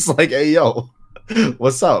 And it's like, hey, yo,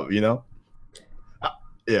 what's up? You know?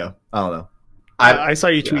 Yeah, I don't know. I saw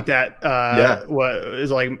you tweet that. Yeah. What is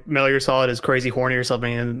like Metal Gear Solid is crazy horny or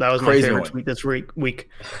something, and that was my Crazy favorite horny. tweet this week.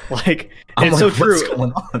 Like, I'm it's like, so true. what's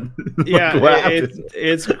going on? Yeah, Like, what happened?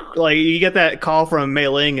 it's like you get that call from Mei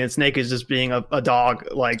Ling, and Snake is just being a dog.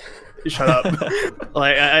 Like, shut up.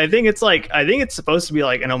 Like, I think it's supposed to be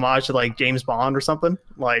like an homage to like James Bond or something.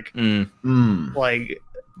 Like,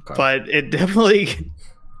 Okay. but it definitely,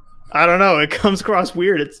 I don't know. It comes across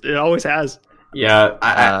weird. It always has. Yeah.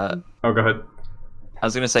 Oh, go ahead. I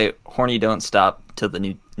was gonna say, horny don't stop till the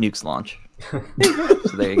nukes launch. So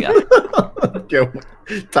there you go. Yo,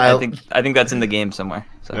 I Tyler, think that's in the game somewhere.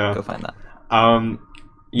 So Yeah. go find that.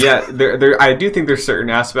 Yeah, I do think there's certain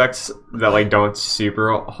aspects that like don't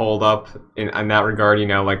super hold up in that regard. You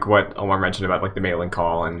know, like what Omar mentioned about like the mailing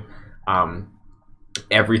call and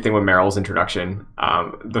everything with Meryl's introduction.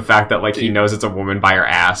 The fact that like he knows it's a woman by her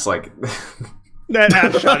ass, like That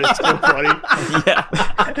half shot is so funny.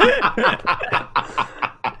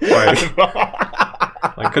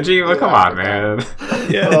 like Kojima, come on, man.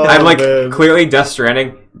 Yeah. Oh, I'm like man. clearly Death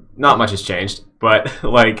Stranding. Not much has changed, but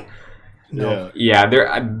like yeah, there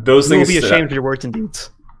those You will things. be ashamed of your words and deeds.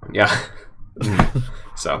 Yeah.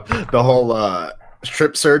 So the whole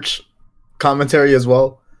strip search commentary as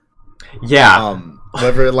well. yeah.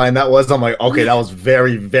 Whatever line that was, I'm like, okay, that was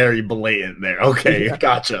very, very blatant there. Okay,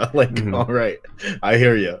 gotcha. Like, all right, I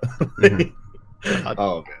hear you.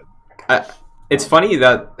 Oh man, It's funny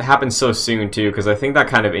that happened so soon too, because I think that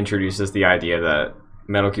kind of introduces the idea that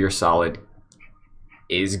Metal Gear Solid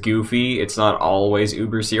is goofy. It's not always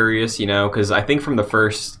uber serious, you know. Because I think from the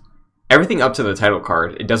first, everything up to the title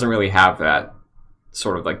card, it doesn't really have that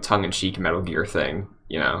sort of like tongue-in-cheek Metal Gear thing,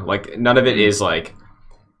 you know. Like none of it is like.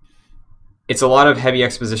 It's a lot of heavy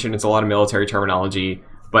exposition. It's a lot of military terminology,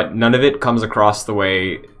 but none of it comes across the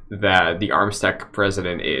way that the Armstech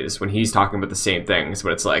president is when he's talking about the same things.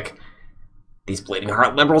 But it's like, these bleeding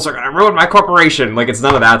heart liberals are going to ruin my corporation. Like, it's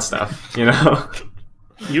none of that stuff, you know?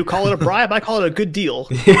 You call it a bribe, I call it a good deal.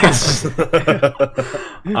 Yes.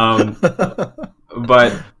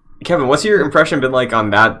 But, Kevin, what's your impression been like on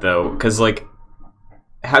that, though? Because, like,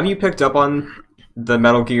 have you picked up on the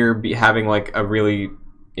Metal Gear having, like, a really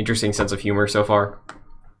interesting sense of humor so far?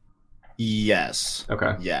 yes.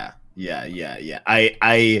 Okay. Yeah.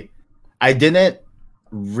 I didn't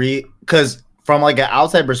because from like an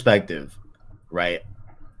outside perspective, right?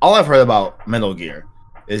 All I've heard about Metal Gear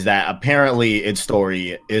is that apparently its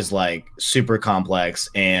story is like super complex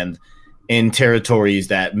and in territories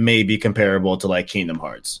that may be comparable to like Kingdom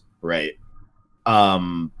Hearts, right?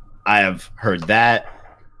 I have heard that,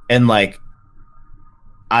 and like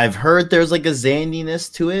I've heard there's like a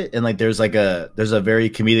zaniness to it, and like there's a very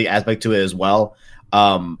comedic aspect to it as well.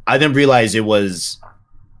 I didn't realize it was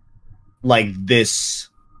like this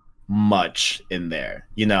much in there,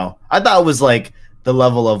 you know. I thought it was like the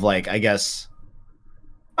level of like, I guess,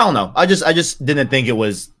 I don't know. I just didn't think it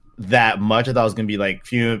was that much. I thought it was gonna be like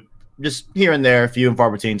few, just here and there, few and far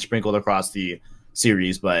between, sprinkled across the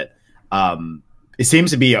series. But it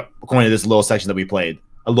seems to be, according to this little section that we played,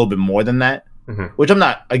 a little bit more than that, which I'm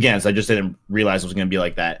not against. I just didn't realize it was gonna be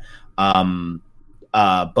like that. But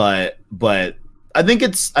I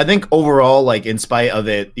think overall, like in spite of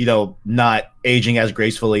it, you know, not aging as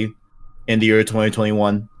gracefully in the year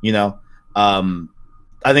 2021, you know,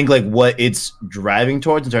 I think like what it's driving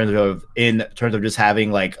towards in terms of just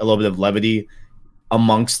having like a little bit of levity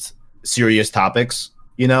amongst serious topics,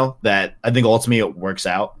 you know, that I think ultimately it works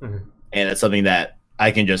out, and it's something that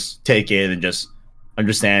I can just take in and just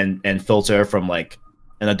understand and filter from like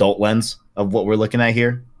an adult lens of what we're looking at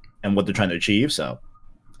here and what they're trying to achieve. So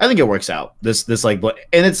I think it works out. This like, but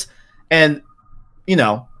and you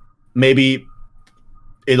know, maybe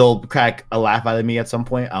it'll crack a laugh out of me at some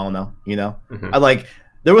point. I don't know. You know, I like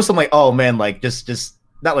there was some like, oh man, like just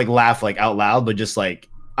not like laugh like out loud, but just like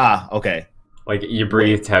okay, like you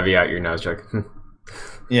breathed heavy out your nose, like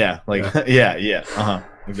yeah, like yeah,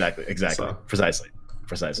 exactly, So. precisely.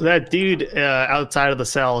 That dude outside of the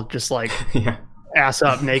cell, just like ass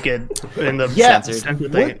up, naked in the sensor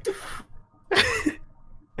thing.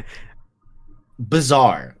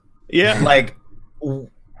 Bizarre. Yeah, like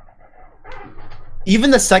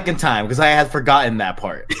even the second time, because I had forgotten that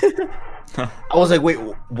part. I was like, wait,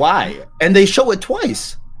 why? And they show it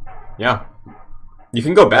twice. Yeah, you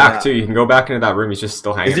can go back too. You can go back into that room. He's just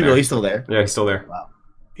still hanging. Is he really still there? Yeah, he's still there. Wow.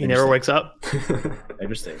 He never wakes up.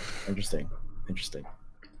 Interesting.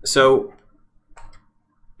 So,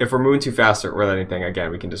 if we're moving too fast or with anything, again,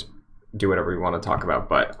 we can just do whatever we want to talk about.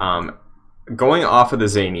 But going off of the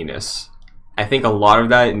zaniness, I think a lot of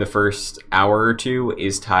that in the first hour or two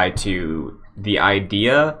is tied to the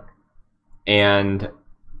idea and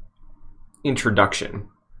introduction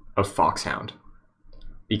of Foxhound,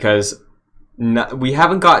 because we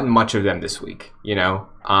haven't gotten much of them this week. You know,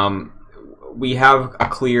 we have a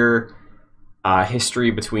clear history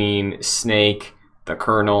between Snake, the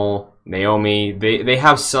Colonel, Naomi. They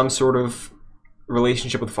have some sort of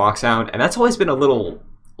relationship with Foxhound, and that's always been a little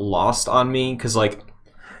lost on me, because like,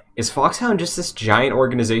 is Foxhound just this giant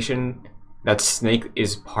organization that Snake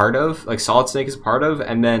is part of, like Solid Snake is part of,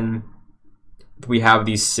 and then we have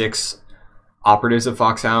these 6 operatives of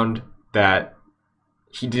Foxhound that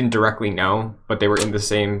he didn't directly know, but they were in the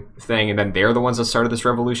same thing, and then they're the ones that started this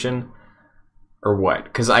revolution? Or what?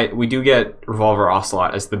 Because we do get Revolver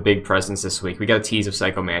Ocelot as the big presence this week. We got a tease of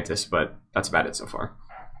Psycho Mantis, but that's about it so far.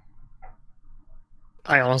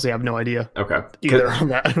 I honestly have no idea. Okay. Either on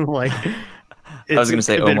that. Like, I was going to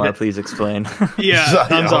say, Omar, please explain. Yeah,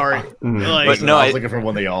 I'm sorry. Like, but no, I was looking for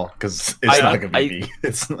one of y'all, because it's not going to be me.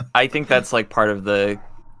 I think that's like part of the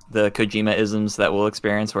Kojima-isms that we'll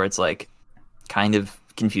experience, where it's like kind of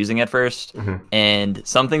confusing at first, and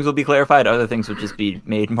some things will be clarified, other things will just be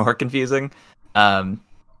made more confusing. So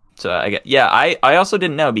I also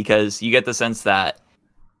didn't know, because you get the sense that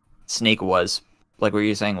Snake was, like what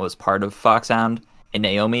you're saying, was part of Foxhound, and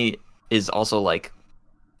Naomi is also like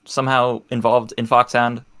somehow involved in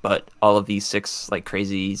Foxhound, but all of these 6 like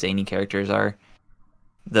crazy zany characters are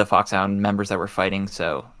the Foxhound members that we're fighting.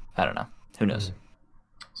 So I don't know, who knows.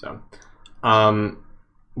 So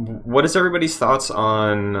what is everybody's thoughts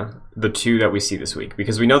on the 2 that we see this week?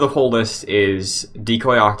 Because we know the whole list is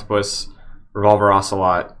Decoy Octopus, Revolver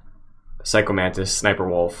Ocelot, Psycho Mantis, Sniper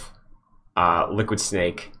Wolf, Liquid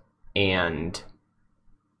Snake, and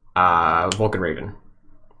Vulcan Raven.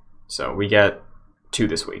 So we get 2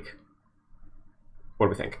 this week. What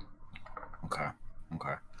do we think? Okay.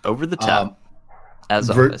 Over the top, as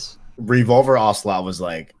always. Revolver Ocelot was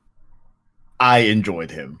like, I enjoyed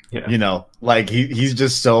him. Yeah. You know, like he's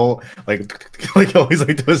just so like always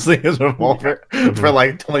like twisting his revolver for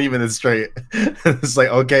like 20 minutes straight. It's like,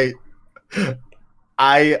 okay,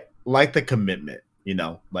 I like the commitment, you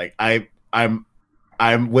know, like I'm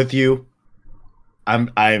with you.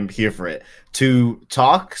 I'm here for it. To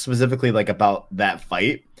talk specifically like about that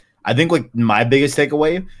fight, I think like my biggest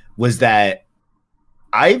takeaway was that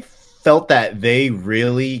I felt that they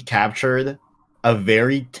really captured a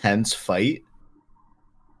very tense fight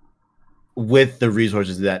with the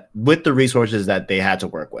resources that they had to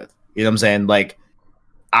work with. You know what I'm saying? Like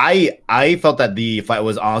I felt that the fight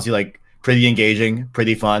was honestly like pretty engaging,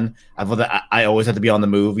 pretty fun. I thought that I always had to be on the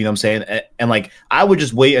move, you know what I'm saying? And like I would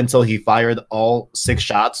just wait until he fired all 6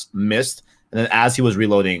 shots, missed, and then as he was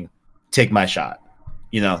reloading, take my shot.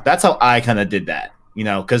 You know, that's how I kind of did that, you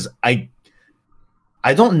know, because I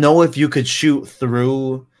don't know if you could shoot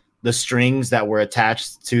through the strings that were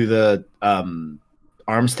attached to the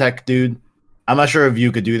arms tech dude. I'm not sure if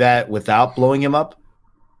you could do that without blowing him up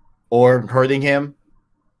or hurting him.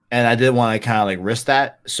 And I didn't want to kind of like risk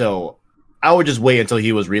that. So I would just wait until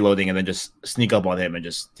he was reloading and then just sneak up on him and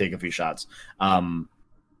just take a few shots.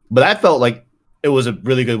 But I felt like it was a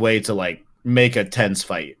really good way to like make a tense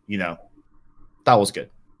fight, you know. That was good.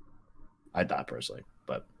 I thought personally,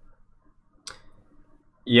 but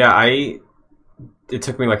yeah, it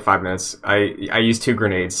took me like 5 minutes. I used 2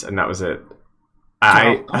 grenades and that was it.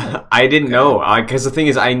 I didn't know, because the thing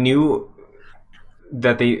is, I knew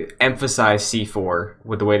that they emphasized C4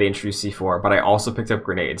 with the way they introduced C4, but I also picked up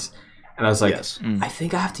grenades, and I was like, I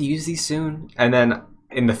think I have to use these soon. And then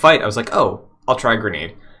in the fight, I was like, oh, I'll try a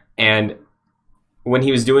grenade. And when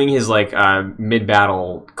he was doing his like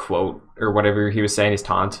mid-battle quote or whatever he was saying, his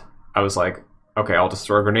taunt, I was like, okay, I'll just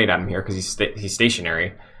throw a grenade at him here because he's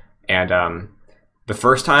stationary. And the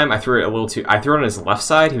first time I threw it a little too, I threw it on his left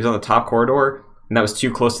side. He was on the top corridor, and that was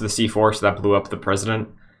too close to the C4, so that blew up the president.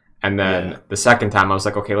 And then the second time I was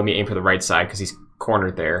like, okay, let me aim for the right side because he's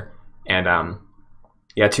cornered there. And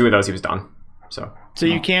 2 of those he was done. So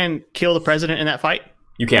you can kill the president in that fight?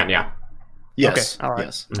 You can, yeah. yes, okay, all right.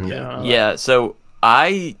 yes, Yeah, so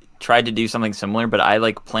I tried to do something similar, but I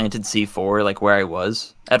like planted C4 like where I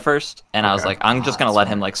was at first, and I was like, I'm just gonna let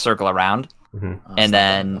him like circle around, and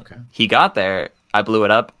then he got there, I blew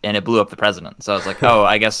it up, and it blew up the president. So I was like, oh,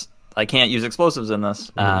 I guess I can't use explosives in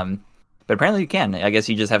this. But apparently you can. I guess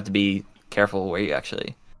you just have to be careful where you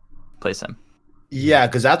actually place him. Yeah,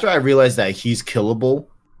 because after I realized that he's killable,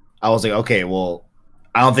 I was like, okay, well,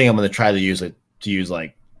 I don't think I'm gonna try to use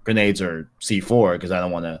like grenades or C4 because I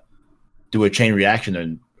don't want to do a chain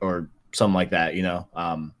reaction or something like that, you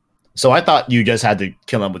know. So I thought you just had to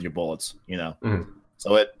kill him with your bullets, you know.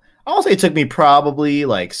 So I'll say it took me probably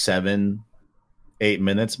like 7-8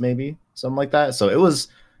 minutes, maybe something like that. So it was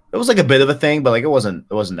like a bit of a thing, but like it wasn't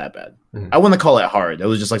that bad. I wouldn't call it hard. It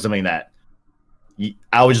was just like something that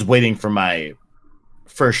I was just waiting for my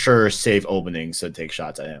for sure safe openings to take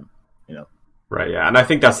shots at him, you know. Right, yeah, and I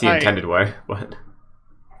think that's the intended way. But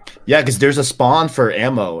yeah, because there's a spawn for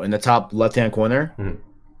ammo in the top left-hand corner.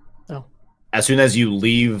 Oh, as soon as you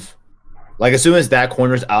leave, like as soon as that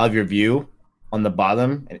corner's out of your view on the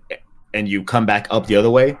bottom, and you come back up the other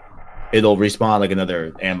way, it'll respawn like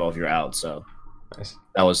another ammo if you're out. So nice.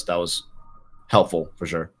 That was helpful for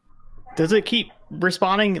sure. does it keep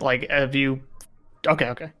respawning? Like, have you?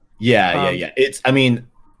 Okay. Yeah. It's, I mean,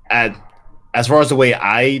 as far as the way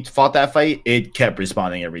I fought that fight, it kept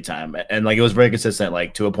respawning every time, and like it was very consistent.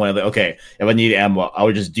 Like to a point of like, okay, if I need ammo, I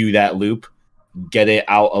would just do that loop, get it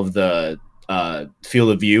out of the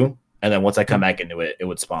field of view, and then once I come back into it, it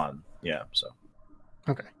would spawn. Yeah. So.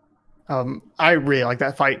 Okay. I really like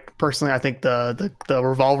that fight personally. I think the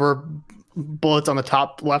revolver bullets on the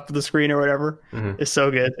top left of the screen or whatever is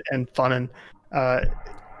so good and fun, and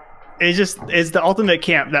it's the ultimate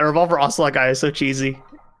camp. That revolver ocelot guy is so cheesy.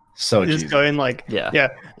 So just cheesy. Going like, yeah,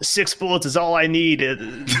 6 bullets is all I need.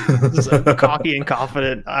 It's cocky and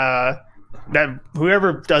confident. That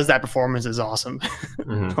whoever does that performance is awesome.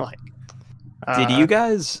 Like, did you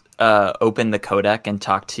guys open the codec and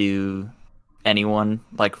talk to anyone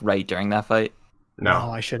like right during that fight?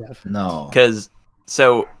 No, I should have. No, because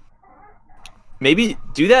so maybe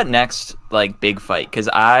do that next like big fight, because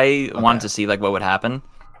I wanted to see like what would happen.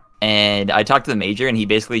 And I talked to the major, and he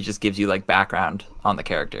basically just gives you like background on the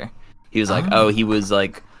character. He was like, oh, he was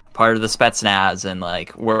like part of the Spetsnaz and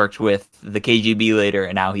like worked with the KGB later,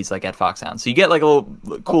 and now he's like at Foxhound. So you get like a little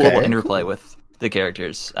cool little interplay with the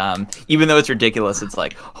characters. Even though it's ridiculous, it's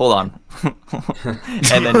like, hold on.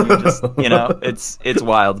 And then you just, you know, it's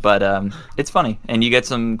wild, but it's funny, and you get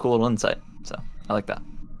some cool little insight. So I like that.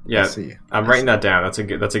 Yeah, I'm writing that down. That's a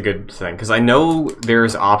good thing, because I know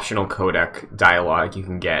there's optional codec dialogue you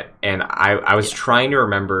can get, and I was trying to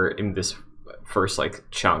remember in this first like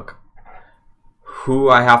chunk who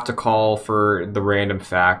I have to call for the random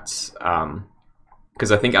facts,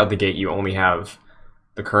 because I think out the gate you only have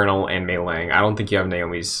the Colonel and Mei Lang. I don't think you have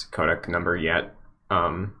Naomi's codec number yet.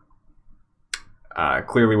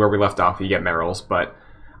 Clearly where we left off you get Meryl's, but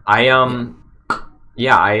I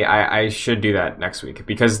should do that next week,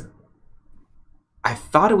 because I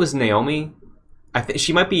thought it was Naomi. I think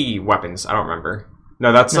she might be weapons. I don't remember.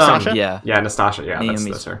 No, that's Nastasha? Yeah, Nastasha. Yeah, Naomi's.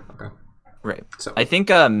 that's her. Okay. Right. So I think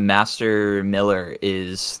Master Miller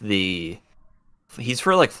is he's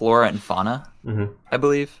for like flora and fauna, I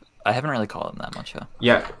believe. I haven't really called him that much though.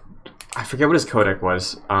 yeah, I forget what his codec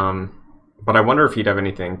was. But I wonder if he'd have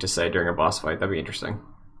anything to say during a boss fight. That'd be interesting.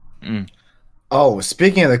 Oh,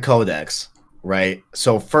 speaking of the codex, right?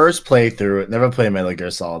 So first playthrough, never played Metal Gear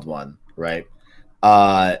Solid 1, right?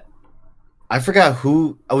 I forgot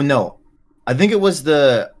who. Oh no, I think it was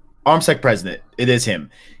the ArmSec president. It is him.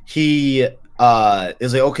 He is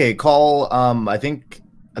like, okay, call. I think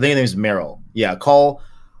her name is Meryl. Yeah, call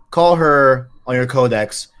her on your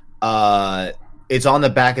codex. It's on the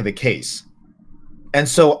back of the case. And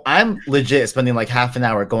so I'm legit spending like half an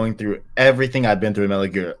hour going through everything I've been through in Metal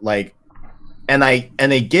Gear, like, and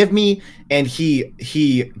they give me, and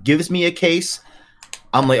he gives me a case.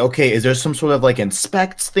 I'm like, okay, is there some sort of like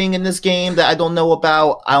inspects thing in this game that I don't know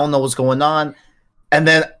about? I don't know what's going on. And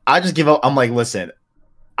then I just give up. I'm like, listen,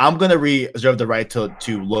 I'm gonna reserve the right to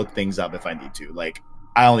look things up if I need to. Like,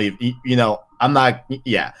 I don't even, I'm not,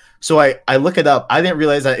 yeah. So I look it up. I didn't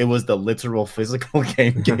realize that it was the literal physical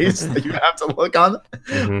game case that you have to look on.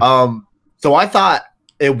 So I thought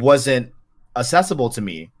it wasn't accessible to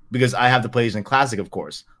me because I have the PlayStation Classic, of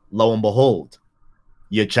course. Lo and behold,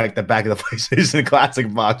 you check the back of the PlayStation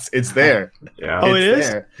Classic box. It's there. Yeah. Oh, it is?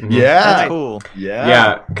 there. Mhm. Yeah. That's cool. Yeah.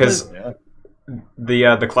 Yeah, because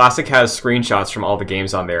the Classic has screenshots from all the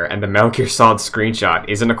games on there, and the Metal Gear Solid screenshot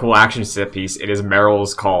isn't a cool action set piece. It is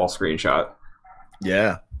Meryl's call screenshot.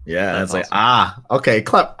 Yeah. Yeah. That's That's awesome. like, okay,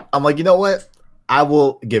 clap. I'm like, you know what? I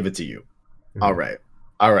will give it to you. All right.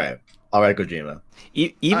 Kojima.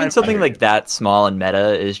 Even I something agree. like that small and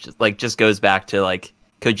meta is just goes back to like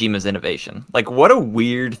Kojima's innovation. Like, what a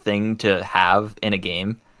weird thing to have in a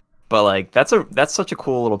game, but like that's such a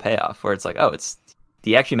cool little payoff where it's like, oh,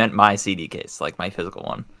 he actually meant my CD case, like my physical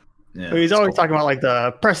one. Yeah. He's always talking about like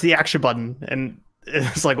the press the action button, and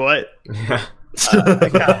it's like what? Yeah.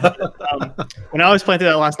 When I was playing through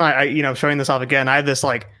that last night, showing this off again, I had this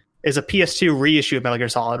like is a PS2 reissue of Metal Gear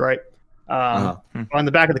Solid, right? On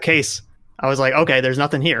the back of the case, I was like, okay, there's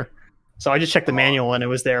nothing here, so I just checked the manual and it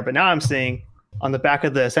was there. But now I'm seeing on the back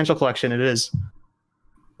of the Essential Collection, it is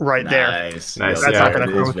right there. Nice. Nice. That's Yeah, not going it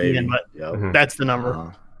to throw is, me in, baby. but Yep. that's the number.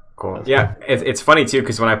 Uh-huh. Cool. Yeah, it's funny too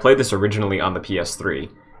because when I played this originally on the PS3,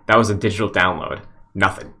 that was a digital download.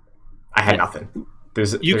 Nothing. I had nothing.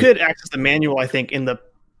 You could access the manual, I think, in the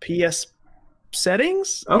PS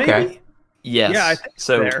settings. Okay. Maybe? Yes. Yeah, I think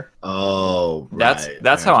so. there. Oh, That's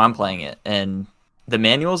right. how I'm playing it, and the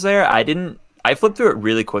manual's there. I flipped through it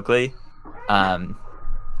really quickly. I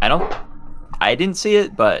didn't see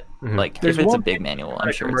it, but like There's if it's a one big manual,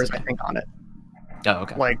 I'm sure numbers, it's I there. think, on it, Oh,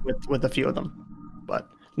 okay. like with a few of them, but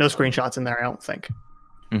no screenshots in there, I don't think.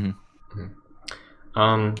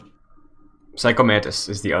 Psycho Mantis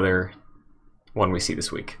is the other one we see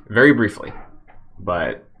this week. Very briefly,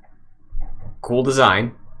 but cool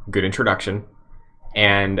design, good introduction,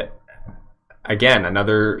 and again,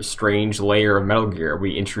 another strange layer of Metal Gear.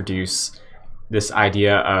 We introduce this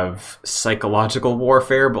idea of psychological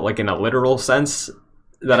warfare, but like in a literal sense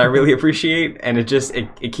that I really appreciate, and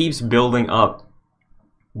it keeps building up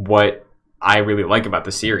what I really like about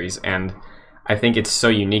the series, and I think it's so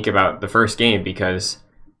unique about the first game because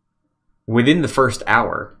within the first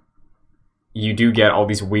hour, you do get all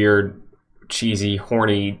these weird, cheesy,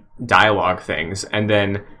 horny dialogue things, and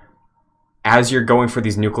then as you're going for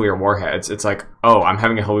these nuclear warheads, it's like, oh, I'm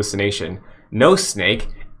having a hallucination. No, Snake,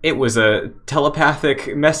 it was a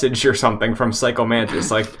telepathic message or something from Psycho Mantis.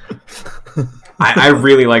 Like, I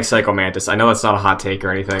really like Psycho Mantis. I know that's not a hot take or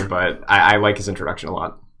anything, but I like his introduction a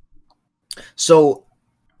lot. So,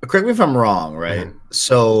 correct me if I'm wrong, right?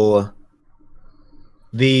 So,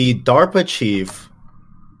 the DARPA chief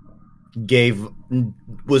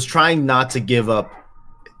was trying not to give up,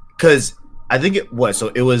 because I think it was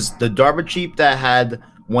the DARPA chief that had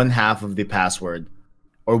one half of the password,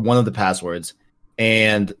 or one of the passwords,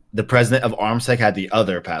 and the president of ArmSec had the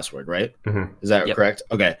other password, right? Is that correct?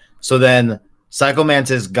 Okay. So then Psycho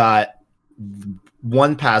Mantis got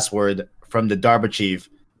one password from the DARPA chief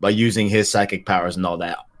by using his psychic powers and all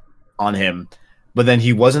that on him, but then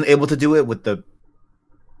he wasn't able to do it with the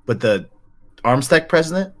ArmSec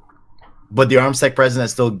president, but the ArmSec president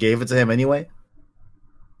still gave it to him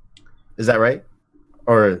Is that right?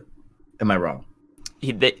 Or am I wrong?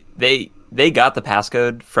 They got the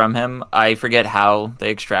passcode from him. I forget how they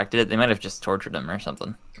extracted it. They might have just tortured him or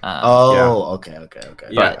something. Okay.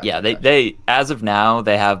 But they as of now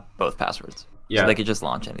they have both passwords, Yeah. so they could just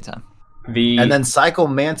launch anytime. And then Psycho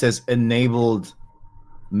Mantis enabled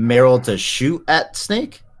Meryl to shoot at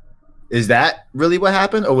Snake. Is that really what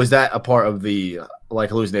happened, or was that a part of the like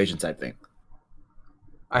hallucination type thing?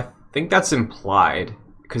 I think that's implied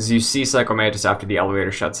because you see Psycho Mantis after the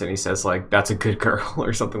elevator shuts in. He says like, "That's a good girl"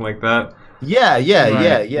 or something like that. Yeah.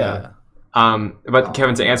 Yeah. But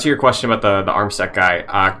Kevin, to answer your question about the Armsec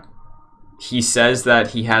guy, he says that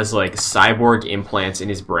he has like cyborg implants in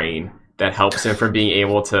his brain that helps him from being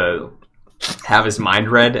able to have his mind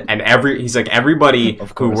read, and he's like, everybody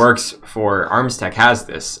who works for Arms Tech has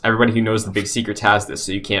this. Everybody who knows the big secrets has this,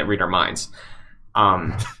 so you can't read our minds.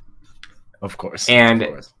 Of course. And of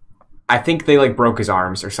course. I think they like broke his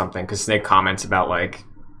arms or something because Snake comments about like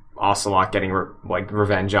Ocelot getting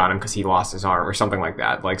revenge on him because he lost his arm or something like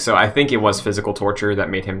that. Like, so I think it was physical torture that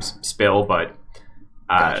made him spill, but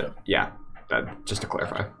Gotcha. yeah, just to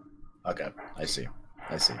clarify. Okay, I see.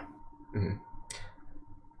 Mm-hmm.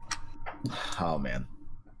 Oh man,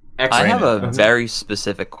 I have a very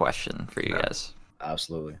specific question for you guys.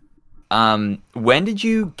 absolutely. When did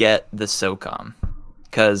you get the SOCOM?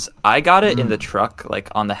 Because I got it in the truck, like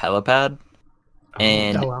on the helipad,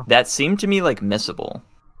 and that seemed to me like missable.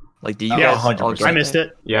 Like, do you guys all 100%. get I missed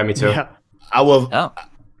it. Yeah, me too. Yeah. I would Oh.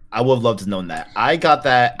 I would have loved to know that. I got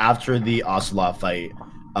that after the Ocelot fight.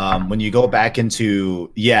 When you go back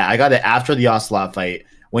into I got it after the Ocelot fight.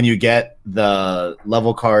 When you get the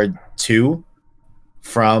level card 2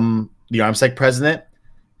 from the Armsec president,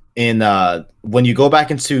 in when you go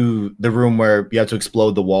back into the room where you have to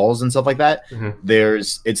explode the walls and stuff like that,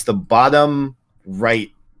 it's the bottom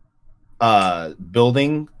right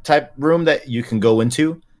building type room that you can go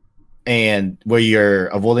into, and where you're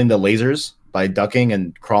avoiding the lasers by ducking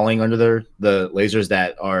and crawling under the lasers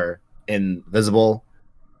that are invisible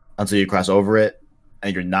until you cross over it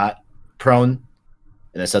and you're not prone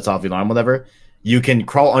and it sets off the alarm, whatever. You can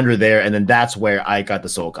crawl under there, and then that's where I got the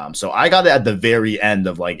SOCOM. So I got it at the very end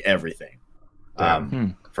of like everything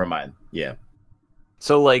for mine. Yeah.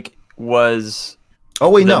 So like was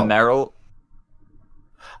Meryl?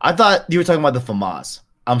 I thought you were talking about the FAMAS.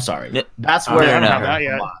 I'm sorry. That's where I don't have that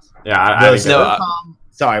yet. Yeah,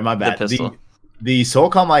 sorry, my bad. The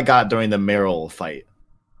SOCOM I got during the Meryl fight.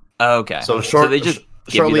 Oh, okay. So they just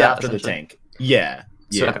shortly after the tank. Yeah.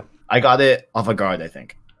 So, I got it off a guard, I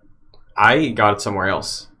think. I got it somewhere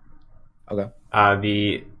else. Okay.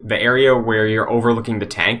 The area where you're overlooking the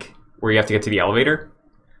tank, where you have to get to the elevator.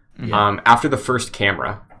 After the first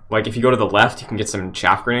camera, like if you go to the left, you can get some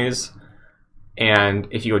chaff grenades, and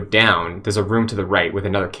if you go down, there's a room to the right with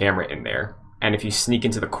another camera in there. And if you sneak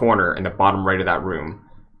into the corner in the bottom right of that room,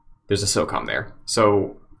 there's a SOCOM there.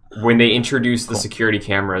 So when they introduce the security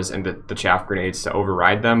cameras and the chaff grenades to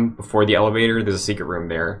override them before the elevator, there's a secret room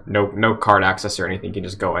there. No card access or anything. You can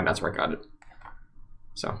just go in. That's where I got it.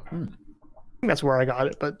 So I think that's where I got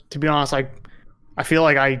it. But to be honest, I feel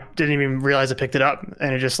like I didn't even realize I picked it up,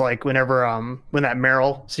 and it just like when that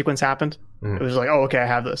Meryl sequence happened, it was like, oh, okay, I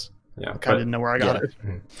have this. yeah, I kind of didn't know where I got it.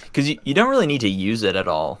 because you don't really need to use it at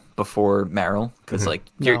all before Meryl, because like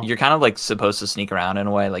you're kind of like supposed to sneak around in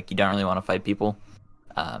a way, like you don't really want to fight people.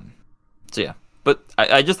 So yeah, but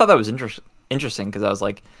I just thought that was interesting because I was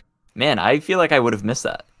like, man, I feel like I would have missed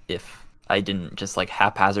that if I didn't just like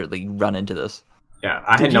haphazardly run into this. Yeah,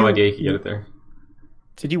 I had no idea you could get it there.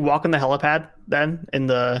 Did you walk on the helipad then in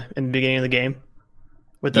the beginning of the game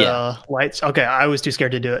with the lights? Okay, I was too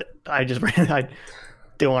scared to do it. I just I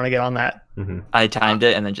didn't want to get on that. I timed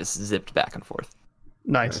it and then just zipped back and forth.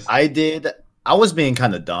 Nice. I was being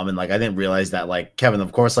kind of dumb, and like I didn't realize that, like, Kevin,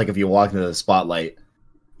 of course, like if you walk into the spotlight,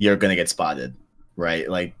 you're gonna get spotted, right?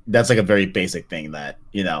 Like that's like a very basic thing that,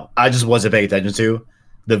 you know, I just wasn't paying attention to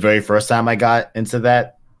the very first time I got into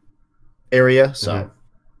that area. So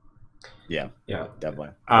yeah,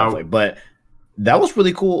 definitely. But that was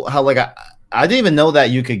really cool how like I didn't even know that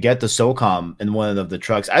you could get the SOCOM in one of the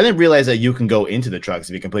trucks. I didn't realize that you can go into the trucks,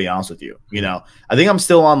 to be completely honest with you. You know, I think I'm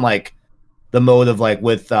still on like the mode of like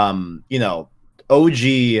with you know,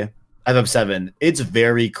 OG FF7, it's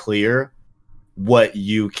very clear what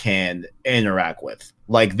you can interact with.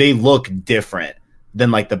 Like they look different than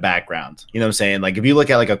like the background. You know what I'm saying? Like if you look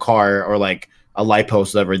at like a car or like a light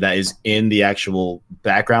post, whatever, that is in the actual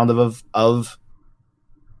background of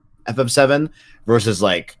FF7 versus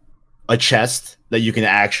like a chest that you can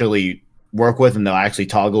actually work with and they'll actually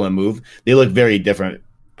toggle and move, they look very different.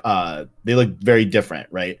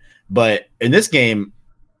 Right? But in this game,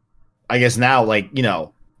 I guess now, like, you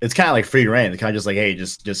know, it's kind of like free reign. It's kind of just like, hey,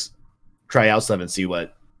 just try out stuff and see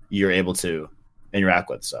what you're able to interact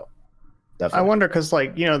with. So definitely. I wonder, because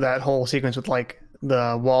like, you know, that whole sequence with like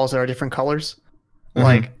the walls that are different colors.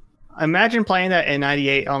 Like, imagine playing that in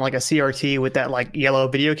 '98 on like a CRT with that like yellow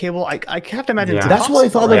video cable. I have to imagine. That's what I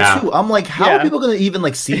thought of too. I'm like, how are people going to even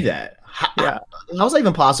like see that? How's that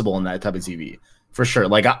even possible in that type of TV? for sure.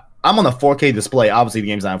 Like I'm on a 4K display. Obviously, the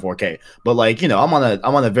game's not in 4K, but like I'm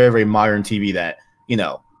on a very very modern TV that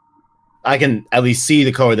I can at least see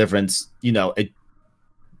the color difference. It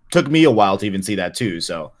took me a while to even see that too.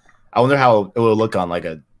 So I wonder how it will look on like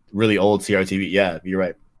a really old CRTV. Yeah, you're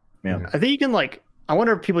right. Yeah, I think you can like. I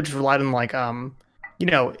wonder if people just relied on like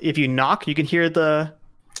if you knock, you can hear the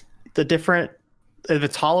different if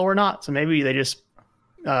it's hollow or not. So maybe they just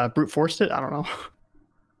brute forced it. I don't know.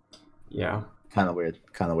 Yeah. kind of weird.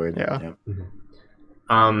 Yeah.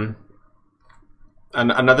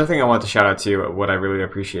 Another thing I want to shout out to what I really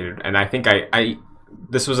appreciated, and I think I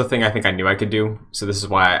this was a thing I think I knew I could do, so this is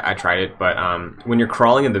why I tried it. But when you're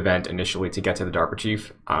crawling in the vent initially to get to the DARPA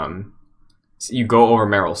chief, you go over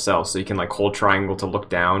Meryl's cell, so you can like hold triangle to look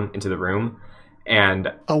down into the room,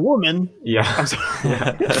 and a woman. Yeah. I'm sorry.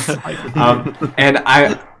 Yeah. And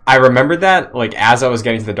I remembered that like as I was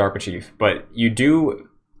getting to the DARPA chief, but you do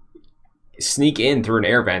sneak in through an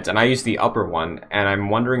air vent, and I used the upper one, and I'm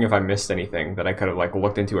wondering if I missed anything that I could have like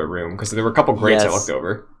looked into a room, because there were a couple grates I looked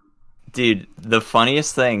over. Dude, the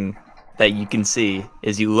funniest thing that you can see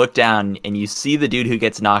is you look down and you see the dude who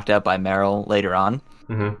gets knocked out by Meryl later on,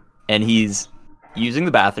 and he's using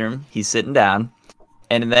the bathroom, he's sitting down,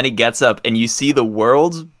 and then he gets up and you see the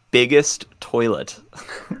world's biggest toilet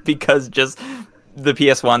because just the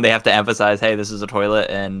PS1, they have to emphasize, hey, this is a toilet,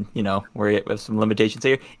 and we have some limitations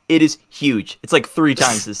here. It is huge. It's like 3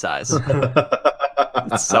 times the size.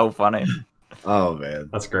 It's so funny. Oh man,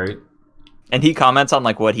 that's great. And he comments on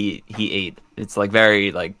like what he ate. It's like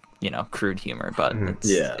very like crude humor, but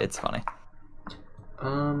it's funny.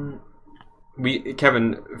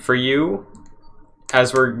 Kevin, for you,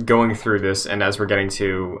 as we're going through this and as we're getting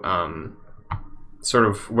to sort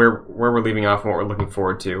of where we're leaving off and what we're looking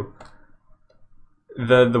forward to,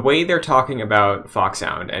 the way they're talking about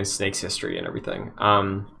Foxhound and Snake's history and everything,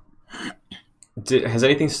 has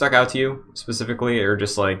anything stuck out to you specifically, or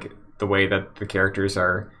just like the way that the characters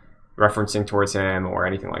are referencing towards him or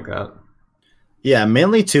anything like that? Yeah,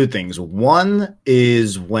 mainly 2 things. One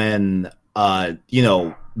is when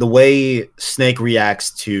the way Snake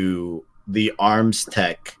reacts to the arms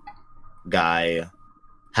tech guy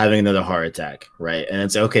having another heart attack, right? And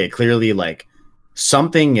it's okay, clearly like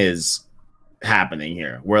something is happening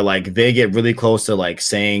here where like they get really close to like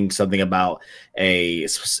saying something about a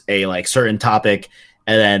like certain topic,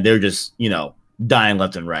 and then they're just dying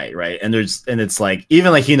left and right, and it's like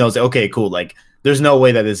even like he knows, okay, cool, like there's no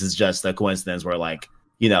way that this is just a coincidence where like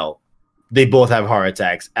they both have heart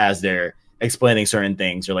attacks as they're explaining certain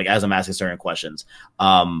things or like as I'm asking certain questions.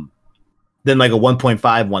 Then like a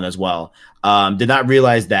 1.5 one as well. Did not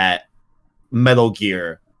realize that Metal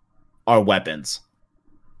Gear are weapons.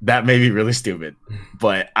 That may be really stupid,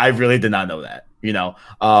 but I really did not know that,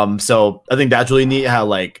 So I think that's really neat how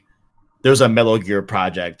like there's a Metal Gear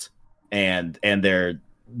project and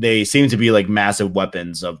they seem to be like massive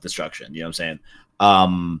weapons of destruction, you know what I'm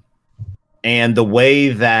saying? And the way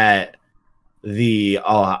that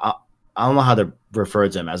I don't know how to refer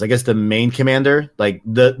to him as, I guess the main commander, like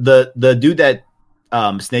the dude that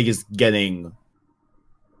Snake is getting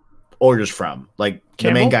orders from, like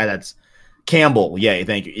Campbell? The main guy that's Campbell. Yeah,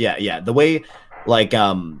 thank you. Yeah. The way like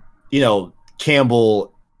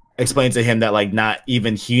Campbell explains to him that like not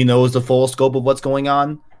even he knows the full scope of what's going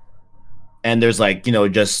on, and there's like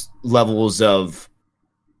just levels of,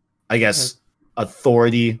 I guess,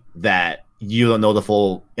 authority that you don't know the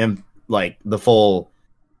full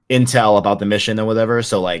intel about the mission or whatever.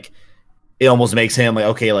 So like it almost makes him like,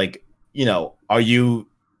 okay, like are you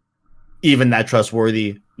even that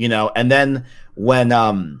trustworthy? And then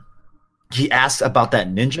when he asks about that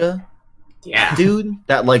ninja dude,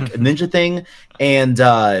 that like ninja thing, and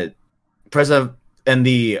President and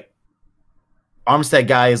the Armstead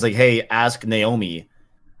guy is like, hey, ask Naomi.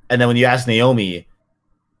 And then when you ask Naomi,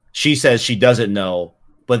 she says she doesn't know,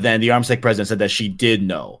 but then the Armstead president said that she did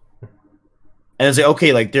know. And it's like,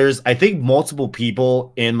 okay, like there's, I think, multiple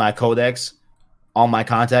people in my codex on my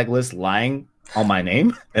contact list lying on my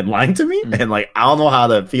name and lying to me. And like, I don't know how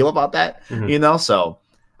to feel about that, So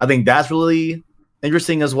I think that's really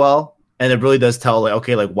interesting as well. And it really does tell like,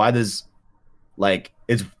 okay, like why does like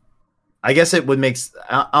it's, I guess it would make,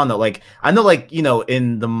 I don't know, like I know like,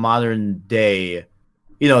 in the modern day,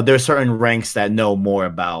 there's certain ranks that know more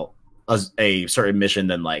about a certain mission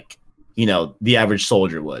than like, the average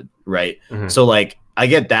soldier would, right? So like I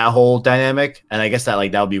get that whole dynamic, and I guess that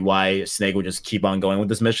like that would be why Snake would just keep on going with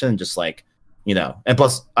this mission and just like, and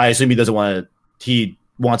plus I assume he doesn't want to, he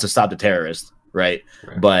wants to stop the terrorist, right?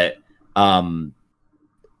 But I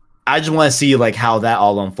just want to see like how that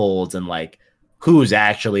all unfolds and like who's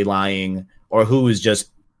actually lying or who is just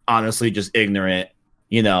honestly just ignorant,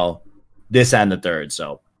 you know, this and the third.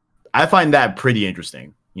 So I find that pretty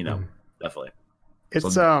interesting, you know, definitely.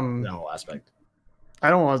 It's that whole aspect. I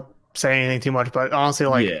don't want to say anything too much, but honestly,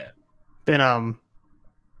 like, been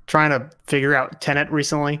trying to figure out Tenet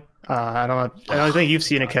recently. I don't think you've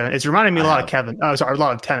seen it, Kevin. It's reminding me a lot of Kevin. Oh, sorry, a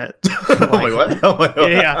lot of Tenet. Like, what? Oh my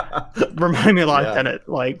God. Yeah, reminding me a lot of Tenet,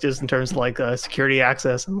 like just in terms of like security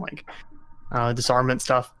access and like disarmament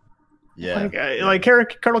stuff. Yeah, like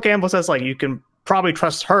Colonel Campbell says, like you can probably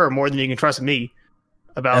trust her more than you can trust me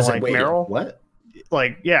about like Meryl. What?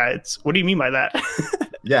 Like, yeah, it's what do you mean by that?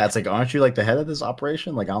 Yeah, it's like, aren't you like the head of this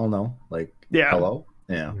operation? Like, I don't know. Like, hello?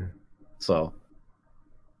 Yeah. So,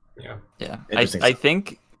 yeah.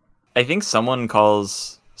 I think someone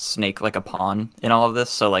calls Snake like a pawn in all of this.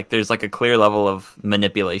 So like, there's like a clear level of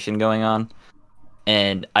manipulation going on,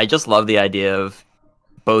 and I just love the idea of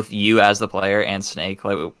both you as the player and Snake,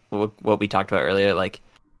 like what we talked about earlier. Like,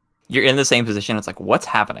 you're in the same position. It's like, what's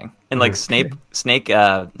happening? And like Snake,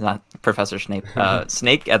 not Professor Snape.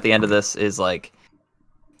 Snake at the end of this is like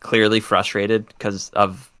clearly frustrated because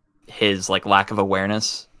of his like lack of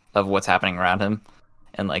awareness of what's happening around him,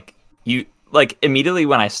 and like immediately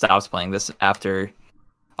when I stopped playing this after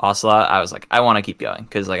Ocelot, I was like, I want to keep going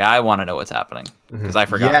because like I want to know what's happening because I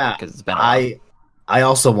forgot because it's been a while. I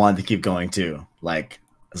also wanted to keep going too. Like,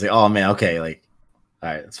 I was like, oh man, okay, like, all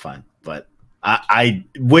right, that's fine. But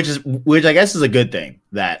which I guess is a good thing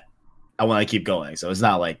that I want to keep going. So it's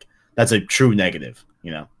not like that's a true negative,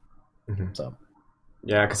 you know. So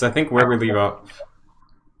yeah, because I think where we leave off.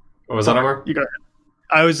 What was that, Omar? You go ahead.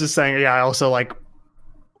 I was just saying, I also like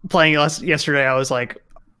playing yesterday. I was like,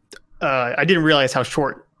 I didn't realize how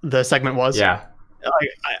short the segment was. Yeah,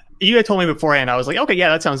 you had told me beforehand. I was like, okay, yeah,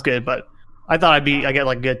 that sounds good. But I thought I get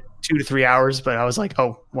like a good 2 to 3 hours. But I was like,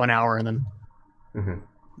 1 hour, and then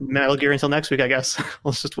Metal Gear until next week, I guess.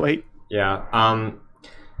 Let's just wait. Yeah.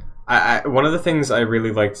 I one of the things I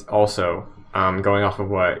really liked also, going off of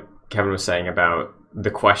what Kevin was saying about the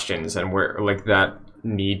questions and where like that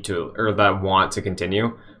need to or that want to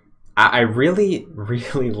continue. I really,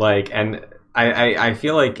 really like, and I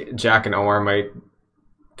feel like Jack and Omar might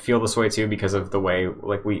feel this way too because of the way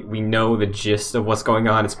like we know the gist of what's going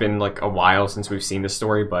on. It's been like a while since we've seen the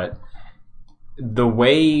story, but the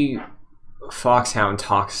way Foxhound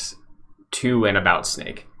talks to and about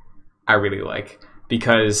Snake, I really like,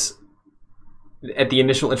 because at the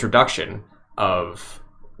initial introduction of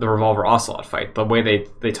the Revolver Ocelot fight, the way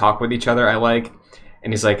they talk with each other, I like.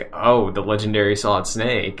 And he's like, oh, the legendary Solid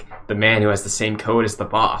Snake, the man who has the same code as the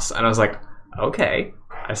boss. And I was like, okay,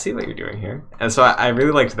 I see what you're doing here. And so I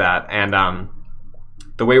really liked that. And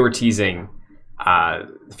the way we're teasing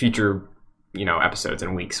future, episodes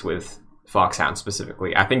and weeks with Foxhound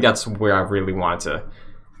specifically, I think that's where I really wanted to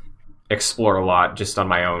explore a lot just on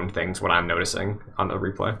my own things, what I'm noticing on the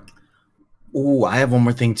replay. Ooh, I have one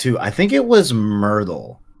more thing too. I think it was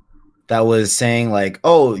Myrtle that was saying like,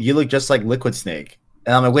 oh, you look just like Liquid Snake.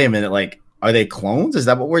 And I'm like, wait a minute, like, are they clones? Is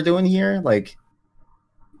that what we're doing here? Like,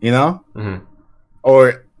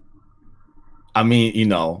 or, I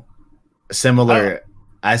mean, similar.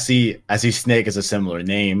 I see Snake as a similar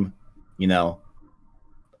name,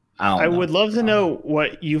 I would love to know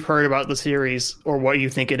what you've heard about the series or what you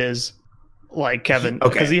think it is, like, Kevin.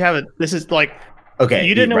 Okay. Because you haven't. This is like, okay,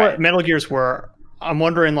 you didn't know what Metal Gears were. I'm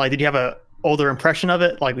wondering, like, did you have a older impression of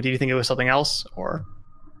it? Like, did you think it was something else, or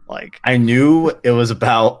like? I knew it was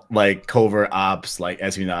about like covert ops, like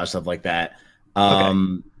espionage, stuff like that.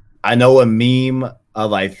 I know a meme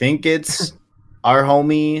of, I think it's our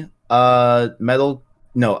homie I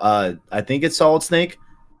think it's Solid Snake,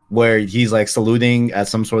 where he's like saluting at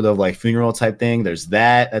some sort of like funeral type thing. There's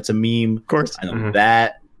that's a meme. Of course. I know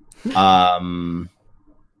that.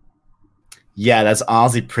 Yeah, that's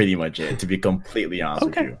honestly pretty much it, to be completely honest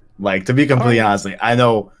with you. Like, to be completely honest, like, I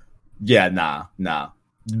know, nah.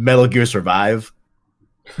 Metal Gear Survive.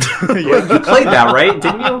 You played that, right?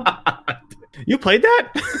 Didn't you? You played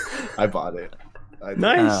that? I bought it.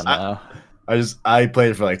 Nice. I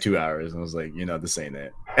played it for like 2 hours and was like, this ain't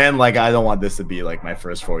it. And like, I don't want this to be like my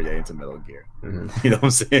first foray into Metal Gear. You know what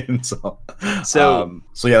I'm saying? So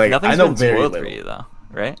yeah, like, I know very little for you though,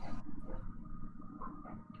 right?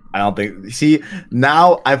 I don't think. See,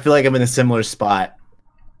 now I feel like I'm in a similar spot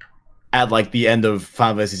at like the end of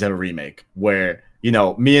Final Fantasy VII Remake, where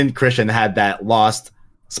me and Christian had that lost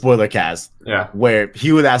spoiler cast, where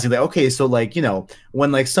he would ask me like, okay, so like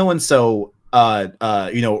when like so and so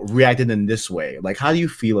reacted in this way, like how do you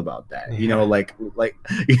feel about that? And it's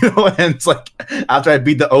like after I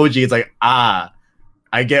beat the OG, it's like I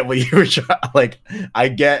get what you were like, I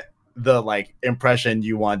get the like impression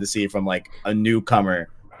you wanted to see from like a newcomer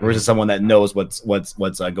versus someone that knows what's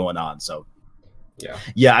going on. So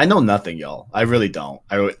yeah, I know nothing, y'all. I really don't.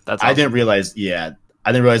 That's I awesome. didn't realize. Yeah,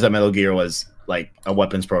 I didn't realize that Metal Gear was like a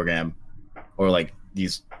weapons program, or like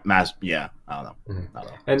these mass. Yeah, I don't know. Mm-hmm. I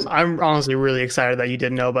don't know. And I'm honestly really excited that you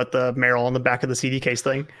didn't know about the Meryl on the back of the CD case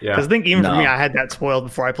thing. Yeah. Because I think even for No. me, I had that spoiled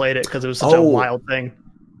before I played it because it was such a Oh. wild thing.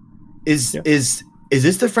 Is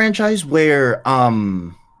this the franchise where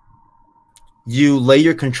you lay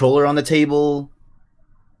your controller on the table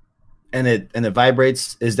and it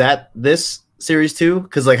vibrates? Is that this series too?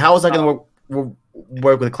 Because like, how is that going to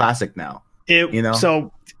work with Classic now?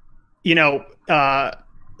 So,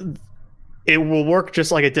 it will work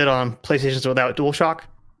just like it did on PlayStations without DualShock.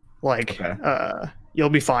 Like, you'll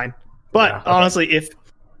be fine. But honestly,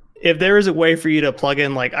 if there is a way for you to plug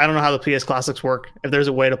in, like, I don't know how the PS Classics work. If there's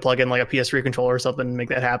a way to plug in like a PS3 controller or something and make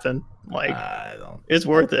that happen, like, it's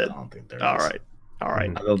worth it. I don't think there is. All right.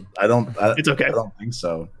 I don't. It's okay. I don't think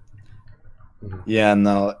so. Yeah,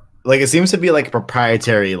 no. Like, it seems to be like a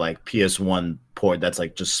proprietary like PS1 port that's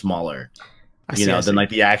like just smaller, than like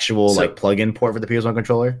the actual like plug-in port for the PS1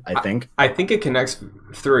 controller. I think it connects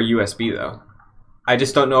through a USB though. I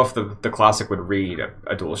just don't know if the Classic would read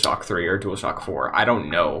a DualShock 3 or DualShock 4. I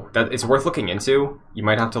don't know. That it's worth looking into. You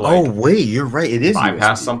might have to like. Oh wait, you're right. It is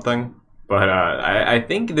bypass USB. Something, but I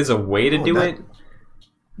think there's a way to do it.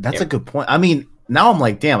 That's a good point. I mean, now I'm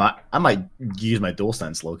like, damn, I might use my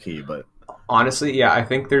DualSense low key, but honestly, yeah, I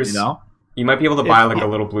think there's. You might be able to buy like a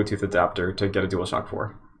little Bluetooth adapter to get a DualShock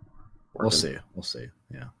 4. We'll see.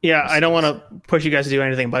 Yeah. Yeah, I don't want to push you guys to do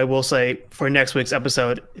anything, but I will say for next week's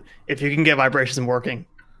episode, if you can get vibrations working,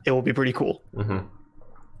 it will be pretty cool. Mm-hmm.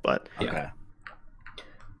 But okay.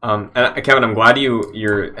 And Kevin, I'm glad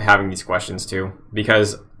you're having these questions too,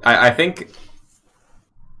 because I think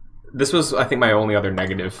this was my only other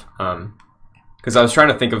negative. Because I was trying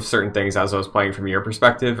to think of certain things as I was playing from your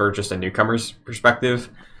perspective or just a newcomer's perspective.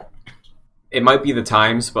 It might be the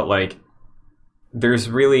times, but like, there's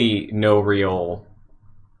really no real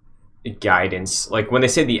guidance. Like when they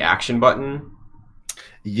say the action button,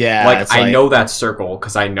 like I know that circle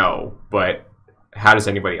because I know, but how does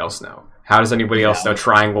anybody else know? How does anybody else know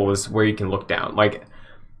triangle is where you can look down? Like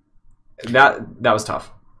that was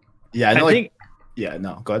tough. Yeah, I know. I think. Yeah,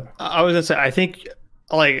 no, go ahead. I was gonna say, I think,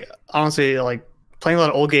 like, honestly, like playing a lot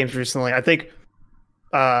of old games recently, I think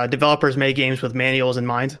developers made games with manuals in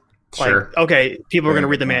mind. Like, Sure. Okay, people are gonna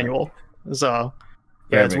read the manual, so.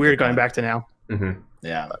 Yeah, it's weird going back to now. Mm-hmm.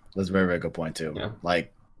 Yeah, that's a very, very good point too. Yeah.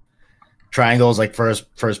 Like triangles, like first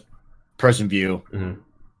person view. Mm-hmm.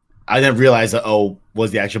 I didn't realize that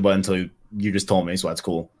was the action button until you just told me, so that's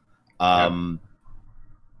cool.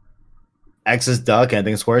 X is duck, and I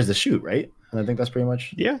think square is the shoot, right? And I think that's pretty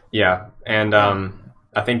much Yeah, and I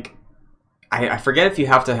think I forget if you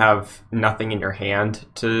have to have nothing in your hand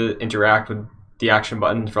to interact with the action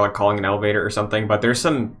button for like calling an elevator or something, but there's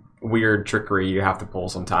some weird trickery you have to pull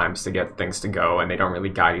sometimes to get things to go, and they don't really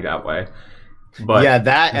guide you that way. But yeah,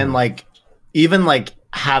 that and like even like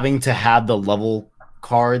having to have the level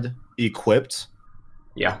card equipped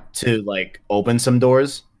to like open some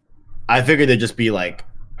doors. I figured it'd just be like,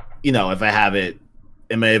 if I have it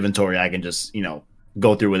in my inventory, I can just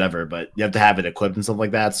go through whatever, but you have to have it equipped and stuff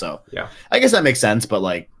like that. So yeah, I guess that makes sense, but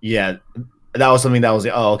like, yeah, that was something that was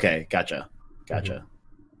like, oh, okay, gotcha. Mm-hmm.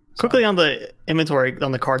 Quickly on the inventory,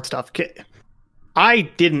 on the card stuff, I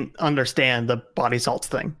didn't understand the body salts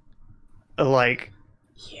thing. Like,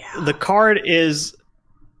 the card is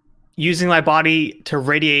using my body to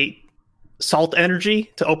radiate salt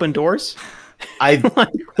energy to open doors. Like,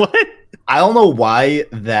 what? I don't know why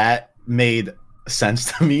that made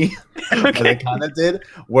sense to me, but it kind of did.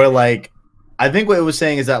 Where like, I think what it was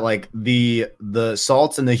saying is that like the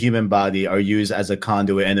salts in the human body are used as a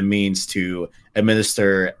conduit and a means to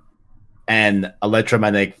administer an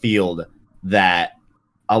electromagnetic field that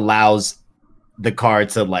allows the card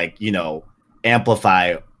to like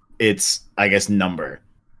amplify its, I guess, number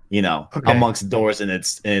amongst doors in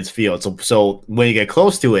its field. So when you get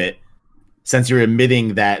close to it, since you're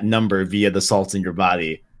emitting that number via the salts in your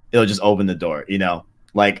body, it'll just open the door.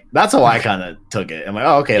 Like that's how I kind of took it. I'm like,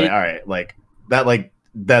 oh, okay, all right, like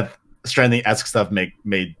that Stranding-esque stuff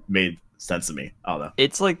made sense to me. I don't know.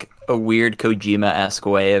 It's like a weird Kojima-esque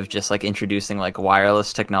way of just like introducing like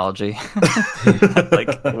wireless technology that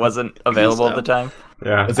like wasn't available at the time.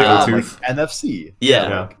 Yeah, it's like NFC.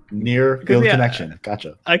 Yeah. Like near field connection.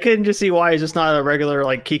 Gotcha. I couldn't just see why it's just not a regular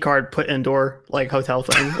like key card put indoor like hotel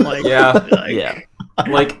thing. Like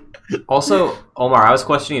Like also, Omar, I was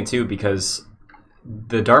questioning it too because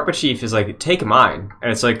the DARPA chief is like, take mine,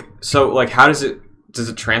 and it's like, so like how does it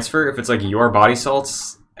transfer if it's like your body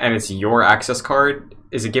salts and it's your access card?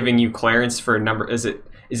 is it giving you clearance for a number? Is it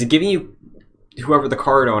giving you, whoever the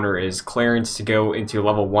card owner is, clearance to go into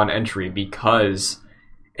level 1 entry because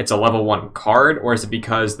it's a level 1 card, or is it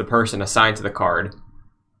because the person assigned to the card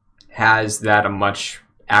has that much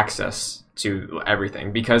access to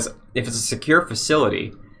everything? Because if it's a secure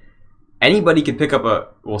facility, anybody could pick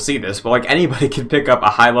up we'll see this, but like anybody could pick up a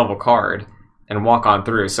high level card and walk on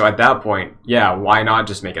through. So at that point, yeah, why not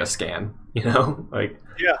just make it a scan? You know, like,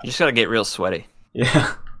 Yeah. You just gotta get real sweaty.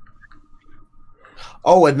 yeah.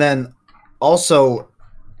 Oh, and then also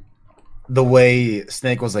the way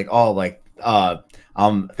Snake was like, oh, like,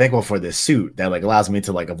 I'm thankful for this suit that like allows me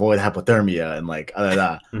to like avoid hypothermia and like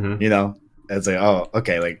Mhm. you know. It's like, oh,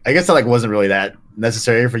 okay, like I guess that like wasn't really that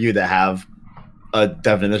necessary for you to have a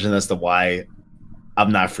definition as to why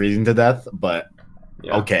I'm not freezing to death, but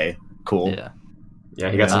Yeah. okay, cool. Yeah. Yeah,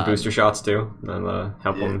 he got some Yeah. booster shots too, and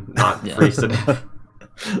help him not Yeah. freeze to death.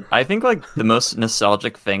 I think like the most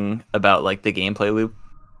nostalgic thing about like the gameplay loop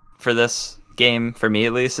for this game, for me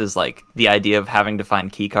at least, is like the idea of having to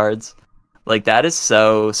find key cards. Like that is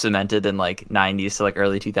so cemented in like 90s to like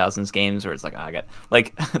early 2000s games where it's like, oh, I got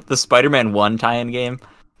like the Spider-Man 1 tie-in game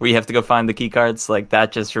where you have to go find the key cards. Like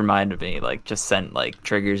that just reminded me, like just sent like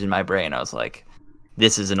triggers in my brain. I was like,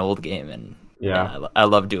 this is an old game, and Yeah. I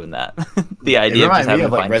love doing that. The It idea of just reminded me having of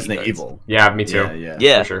to like find Resident key cards. Evil. Yeah, me too.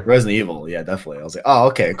 Yeah. For sure. Resident Evil, yeah, definitely. I was like, oh,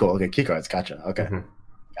 okay, cool, okay, key cards, gotcha, okay. Mhm.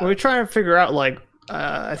 We were trying to figure out like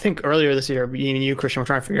I think earlier this year, me and you, Christian, were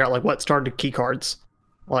trying to figure out like what started key cards.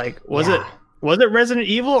 Like was it Resident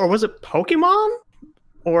Evil or was it Pokemon?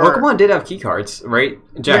 Or Pokemon did have key cards, right?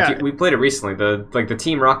 Jack, Yeah. we played it recently. The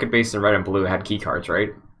Team Rocket Base in Red and Blue had key cards,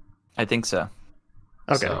 right? I think so.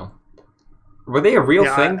 Okay. So, were they a real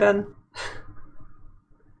Yeah, thing then?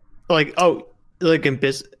 Like like in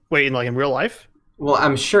in real life? Well,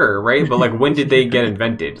 I'm sure, right? But like, when did they get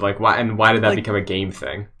invented? Like, why did that Like- become a game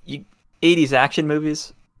thing? 80s action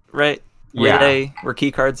movies, right? Yeah. Were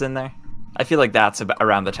key cards in there? I feel like that's about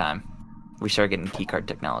around the time we started getting key card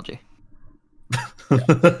technology.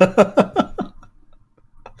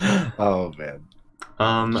 Oh man,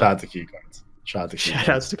 shout out to key cards. Shout out to key Shout cards.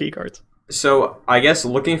 outs to key cards. So, I guess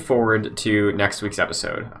looking forward to next week's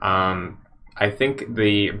episode. I think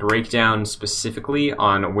the breakdown specifically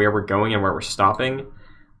on where we're going and where we're stopping,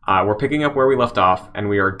 we're picking up where we left off, and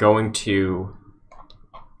we are going to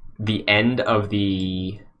the end of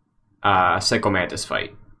the Psycho Mantis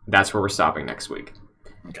fight. That's where we're stopping next week.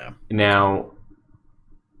 Okay. Now,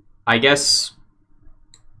 I guess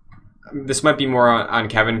this might be more on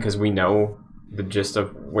Kevin because we know the gist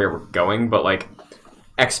of where we're going, but like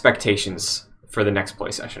expectations for the next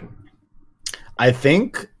play session. I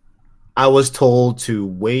think I was told to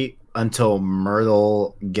wait until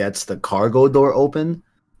Myrtle gets the cargo door open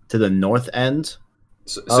to the north end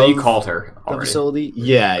So you Of called her the already. facility.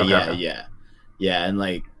 Yeah, Okay. yeah. And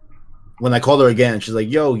like when I called her again, she's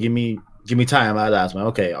like, "Yo, give me time." I asked, "I'm like,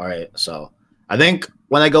 okay, all right." So I think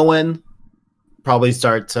when I go in, probably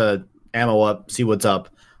start to ammo up, see what's up.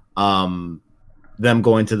 Them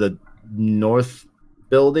going to the north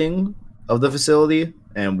building of the facility,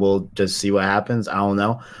 and we'll just see what happens. I don't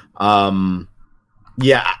know.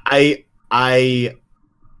 Yeah, I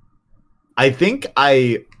think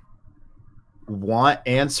I want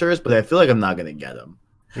answers, but I feel like I'm not gonna get them.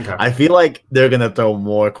 Okay. I feel like they're gonna throw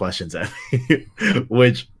more questions at me,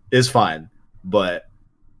 which is fine. But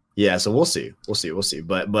yeah, so we'll see.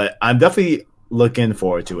 But I'm definitely looking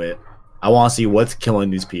forward to it. I want to see what's killing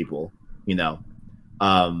these people. You know,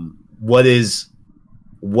 what is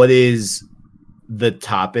the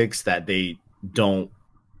topics that they don't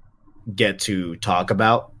get to talk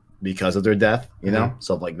about because of their death. You know,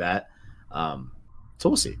 stuff like that. So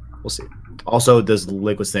we'll see. Also, does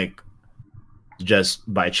Liquid Snake just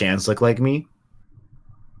by chance look like me?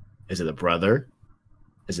 Is it a brother?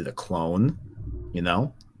 Is it a clone? You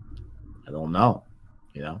know, I don't know.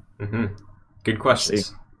 You know, Good questions.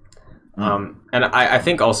 See. And I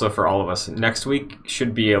think also for all of us, next week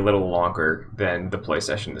should be a little longer than the play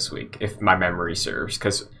session this week, if my memory serves.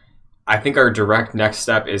 Because I think our direct next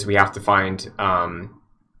step is we have to find. I'm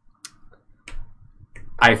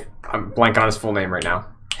blanking on his full name right now.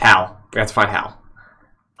 Hal. We have to find Hal.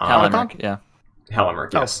 Hal Emmerich? Emmerich, yeah. Hal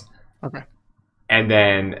Emmerich, yes. Okay. And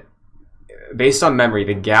then, based on memory,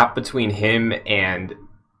 the gap between him and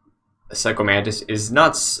Psycho Mantis is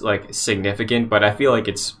not like significant, but I feel like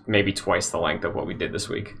it's maybe twice the length of what we did this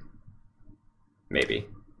week. Maybe.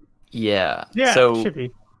 Yeah. Yeah, So should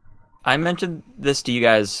be. I mentioned this to you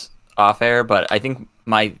guys off air, but I think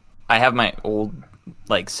I have my old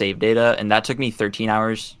like save data, and that took me 13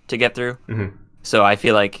 hours to get through. Mhm. So I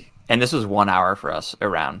feel like, and this was 1 hour for us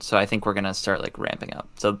around. So I think we're gonna start like ramping up.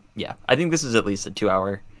 So yeah, I think this is at least a 2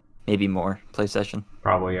 hour, maybe more play session.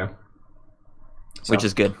 Probably, yeah. Which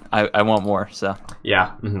is good. I want more. So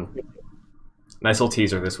yeah. Nice little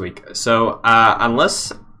teaser this week. So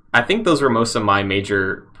unless I think those were most of my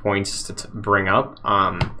major points to bring up.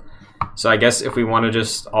 So I guess if we want to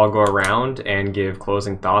just all go around and give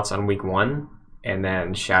closing thoughts on week 1 and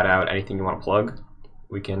then shout out anything you want to plug,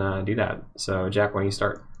 we can do that. So Jack, why don't you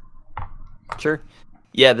start? Sure.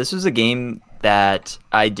 Yeah, this was a game that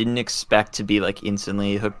I didn't expect to be like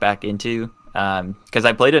instantly hooked back into, because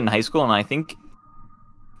I played it in high school, and I think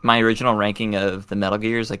my original ranking of the Metal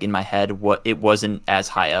Gears, like in my head, it wasn't as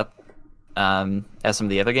high up as some of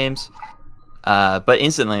the other games. But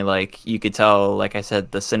instantly, like, you could tell, like I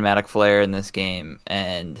said, the cinematic flair in this game,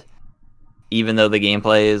 and even though the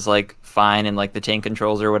gameplay is like fine and like the tank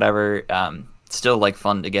controls or whatever, it's still like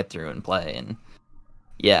fun to get through and play. And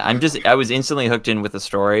yeah, I was instantly hooked in with the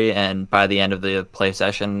story, and by the end of the play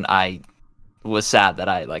session, I was sad that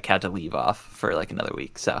I like had to leave off for like another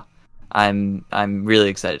week. So I'm really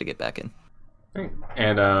excited to get back in. Great.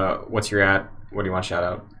 And what's your at? What do you want to shout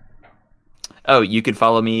out? Oh, you could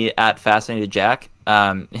follow me at Fascinated Jack.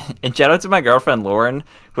 And shout out to my girlfriend Lauren,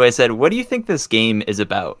 who I said, "What do you think this game is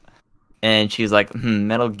about?" And she's like,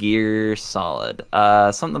 Metal Gear Solid.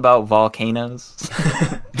 Something about volcanoes.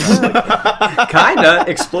 Kinda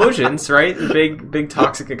explosions, right? Big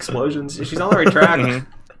toxic explosions. She's on the right track.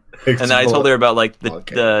 And then I told her about like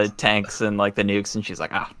the tanks and like the nukes, and she's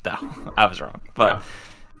like, no, I was wrong. But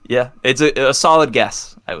yeah, it's a solid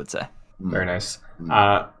guess, I would say. Very nice.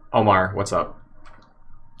 Omar, what's up?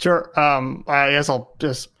 Sure. I guess I'll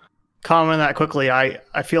just comment on that quickly.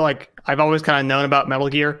 I feel like I've always kind of known about Metal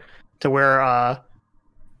Gear to where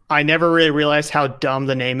I never really realized how dumb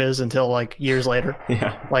the name is until like years later.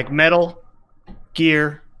 Yeah. Like Metal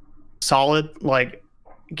Gear Solid, like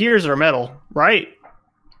gears are metal, right?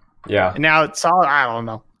 Yeah. And now it's Solid. I don't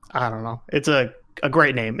know. It's a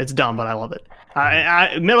great name. It's dumb, but I love it.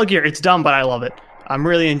 Metal Gear, it's dumb, but I love it. I'm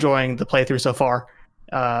really enjoying the playthrough so far.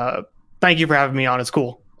 Thank you for having me on. It's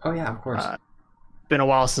cool. Oh yeah, of course. Been a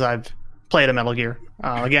while since I've played a Metal Gear.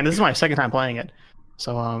 Again, this is my second time playing it.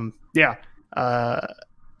 So yeah.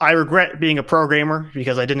 I regret being a pro gamer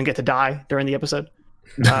because I didn't get to die during the episode.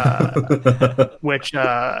 Which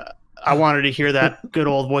I wanted to hear that good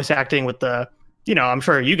old voice acting with the, I'm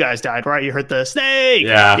sure you guys died, right? You heard the snake.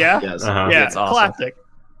 Yeah. Yeah. Yes. Uh-huh. Yeah. It's awesome. Classic.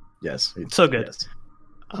 Yes. So good. Yes.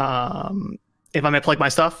 If I may plug my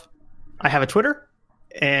stuff, I have a Twitter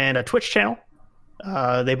and a Twitch channel.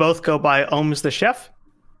 They both go by Ohms the Chef.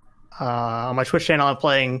 On my Twitch channel, I'm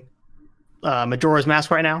playing Majora's Mask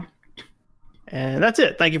right now. And that's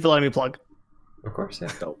it. Thank you for letting me plug. Of course, yeah.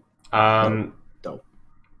 Dope. Dope.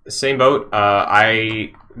 Same boat.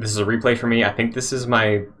 This is a replay for me. I think this is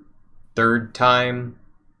my third time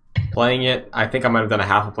playing it. I think I might have done a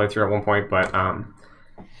half a playthrough at one point, but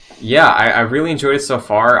yeah, I really enjoyed it so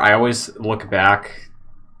far. I always look back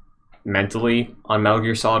mentally on Metal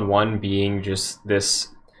Gear Solid 1 being just this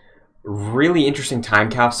really interesting time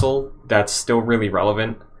capsule that's still really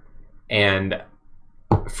relevant, and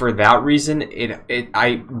for that reason,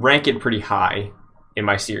 I rank it pretty high in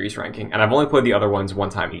my series ranking, and I've only played the other ones one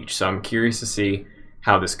time each, so I'm curious to see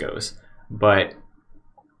how this goes. But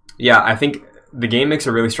yeah, I think the game makes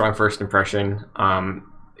a really strong first impression.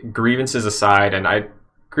 Grievances aside, and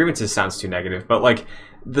grievances sounds too negative, but like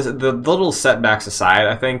the little setbacks aside,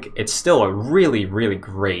 I think it's still a really, really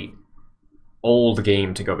great old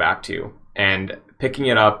game to go back to, and picking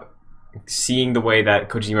it up, seeing the way that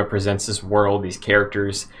Kojima presents this world, these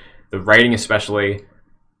characters, the writing especially,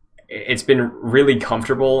 it's been really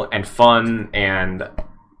comfortable and fun, and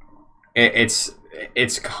it's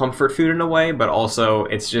comfort food in a way, but also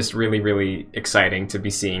it's just really, really exciting to be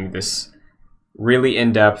seeing this really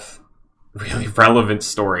in-depth, really relevant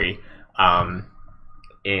story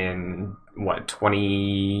in,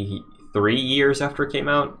 23 years after it came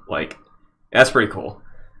out? Like, that's pretty cool.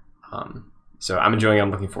 So I'm enjoying it.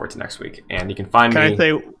 I'm looking forward to next week. And you can find me... Can I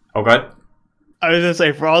say... Oh, go ahead. I was going to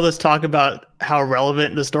say, for all this talk about how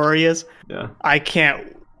relevant the story is, yeah, I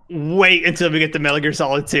can't wait until we get to Metal Gear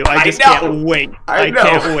Solid 2. I just know. can't wait. I know.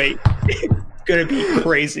 Can't wait. It's going to be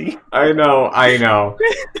crazy. I know.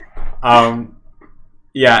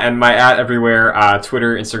 Yeah, and my at everywhere,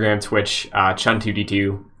 Twitter, Instagram, Twitch,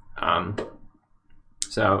 Chun2D2.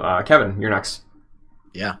 So, Kevin, you're next.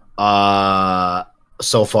 Yeah.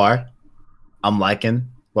 So far, I'm liking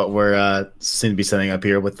what we're soon to be setting up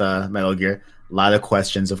here with Metal Gear. A lot of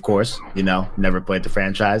questions, of course. Never played the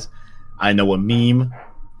franchise. I know a meme,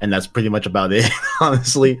 and that's pretty much about it,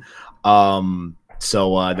 honestly.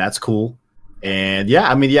 So that's cool. And yeah,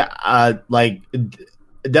 I mean, yeah,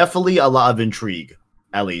 definitely a lot of intrigue,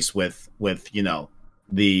 at least with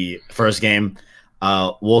the first game.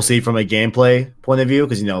 We'll see from a gameplay point of view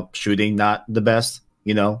because shooting not the best.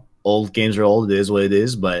 Old games are old. It is what it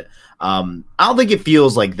is. But I don't think it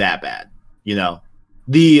feels like that bad.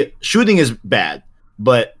 The shooting is bad,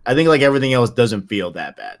 but I think like everything else doesn't feel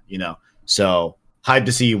that bad. So hyped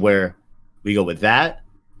to see where we go with that.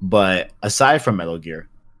 But aside from Metal Gear,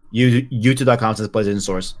 YouTube.com says PlayStation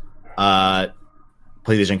Source,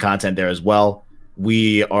 PlayStation content there as well.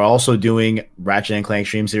 We are also doing Ratchet and Clank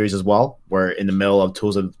stream series as well. We're in the middle of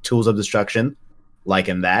Tools of Destruction, like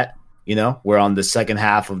in that. We're on the second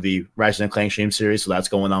half of the Ratchet and Clank stream series, so that's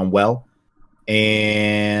going on well.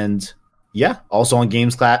 And yeah, also on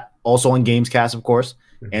Gamescast, of course,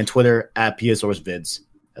 and Twitter at PSSourceVids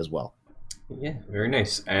as well. Yeah, very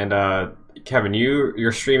nice. And Kevin,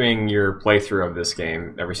 you're streaming your playthrough of this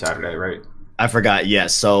game every Saturday, right? I forgot.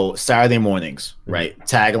 Yes. So Saturday mornings, right?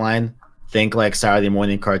 Tagline: think like Saturday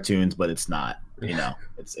morning cartoons, but it's not.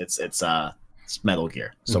 It's Metal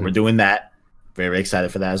Gear. So we're doing that. Very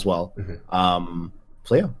excited for that as well.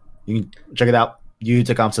 So yeah, you can check it out.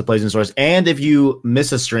 YouTube.com to PlayStation Source, and if you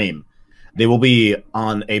miss a stream, they will be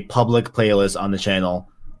on a public playlist on the channel.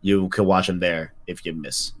 You can watch them there if you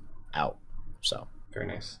miss out. So very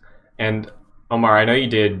nice. And Omar, I know you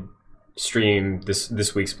did stream this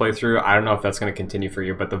week's playthrough. I don't know if that's going to continue for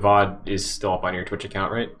you, but the VOD is still up on your Twitch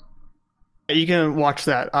account, right? You can watch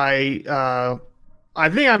that. I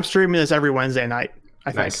think I'm streaming this every Wednesday night.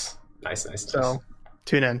 I think. Nice. So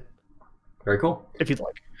tune in. Very cool. If you'd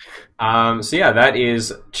like. So yeah, that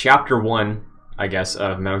is chapter 1, I guess,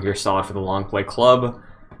 of Metal Gear Solid for the Longplay Club.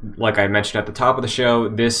 Like I mentioned at the top of the show,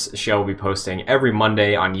 this show will be posting every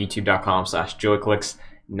Monday on youtube.com/joyclicks,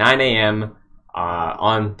 9 a.m.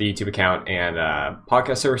 On the YouTube account, and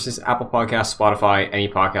podcast services, Apple Podcasts, Spotify, any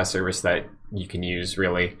podcast service that you can use,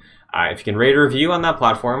 really. If you can rate a review on that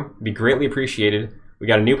platform, it'd be greatly appreciated. We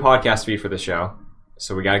got a new podcast feed for the show,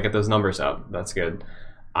 so we got to get those numbers up. That's good.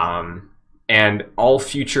 And all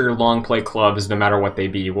future Long Play clubs, no matter what they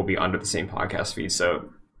be, will be under the same podcast feed. So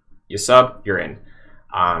you sub, you're in.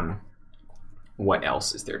 What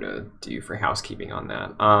else is there to do for housekeeping on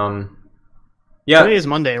that? Yeah, today is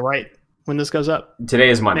Monday, right? When this goes up. Today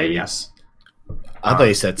is Monday. Maybe? Yes. I thought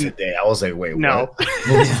you said today. I was like, wait, no.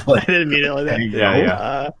 what? I didn't mean it like that.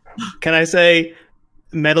 Yeah. Can I say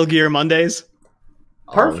Metal Gear Mondays?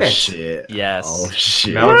 Perfect. Oh, shit. Yes. Oh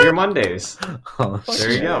shit. Metal Gear Mondays. Oh,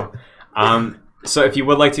 There you go. So if you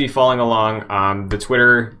would like to be following along, the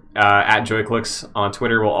Twitter at JoyClicks on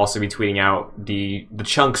Twitter will also be tweeting out the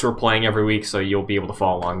chunks we're playing every week, so you'll be able to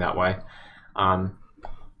follow along that way.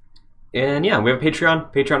 And yeah, we have a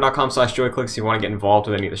Patreon, patreon.com/joyclicks. If you want to get involved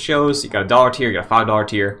with any of the shows, you got a $1 tier, you got a $5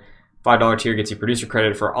 tier. $5 tier gets you producer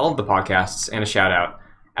credit for all of the podcasts and a shout out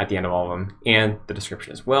at the end of all of them, and the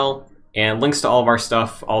description as well. And links to all of our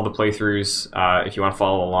stuff, all the playthroughs, if you want to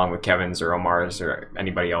follow along with Kevin's or Omar's or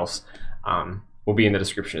anybody else, will be in the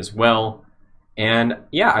description as well. And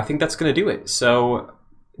yeah, I think that's going to do it. So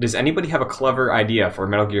does anybody have a clever idea for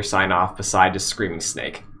Metal Gear sign-off besides just Screaming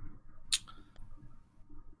Snake?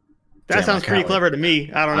 That sounds pretty clever to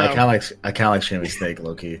me. I don't know. I kind of like Screaming Snake,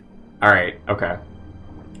 low key. All right, okay.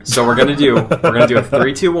 So we're gonna do a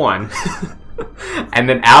 3, 2, 1, and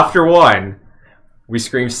then after 1, we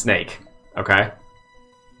scream Snake. Okay.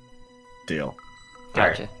 Deal.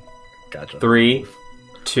 Gotcha. Gotcha. 3,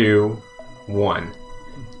 2, 1.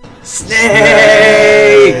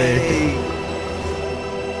 Snake!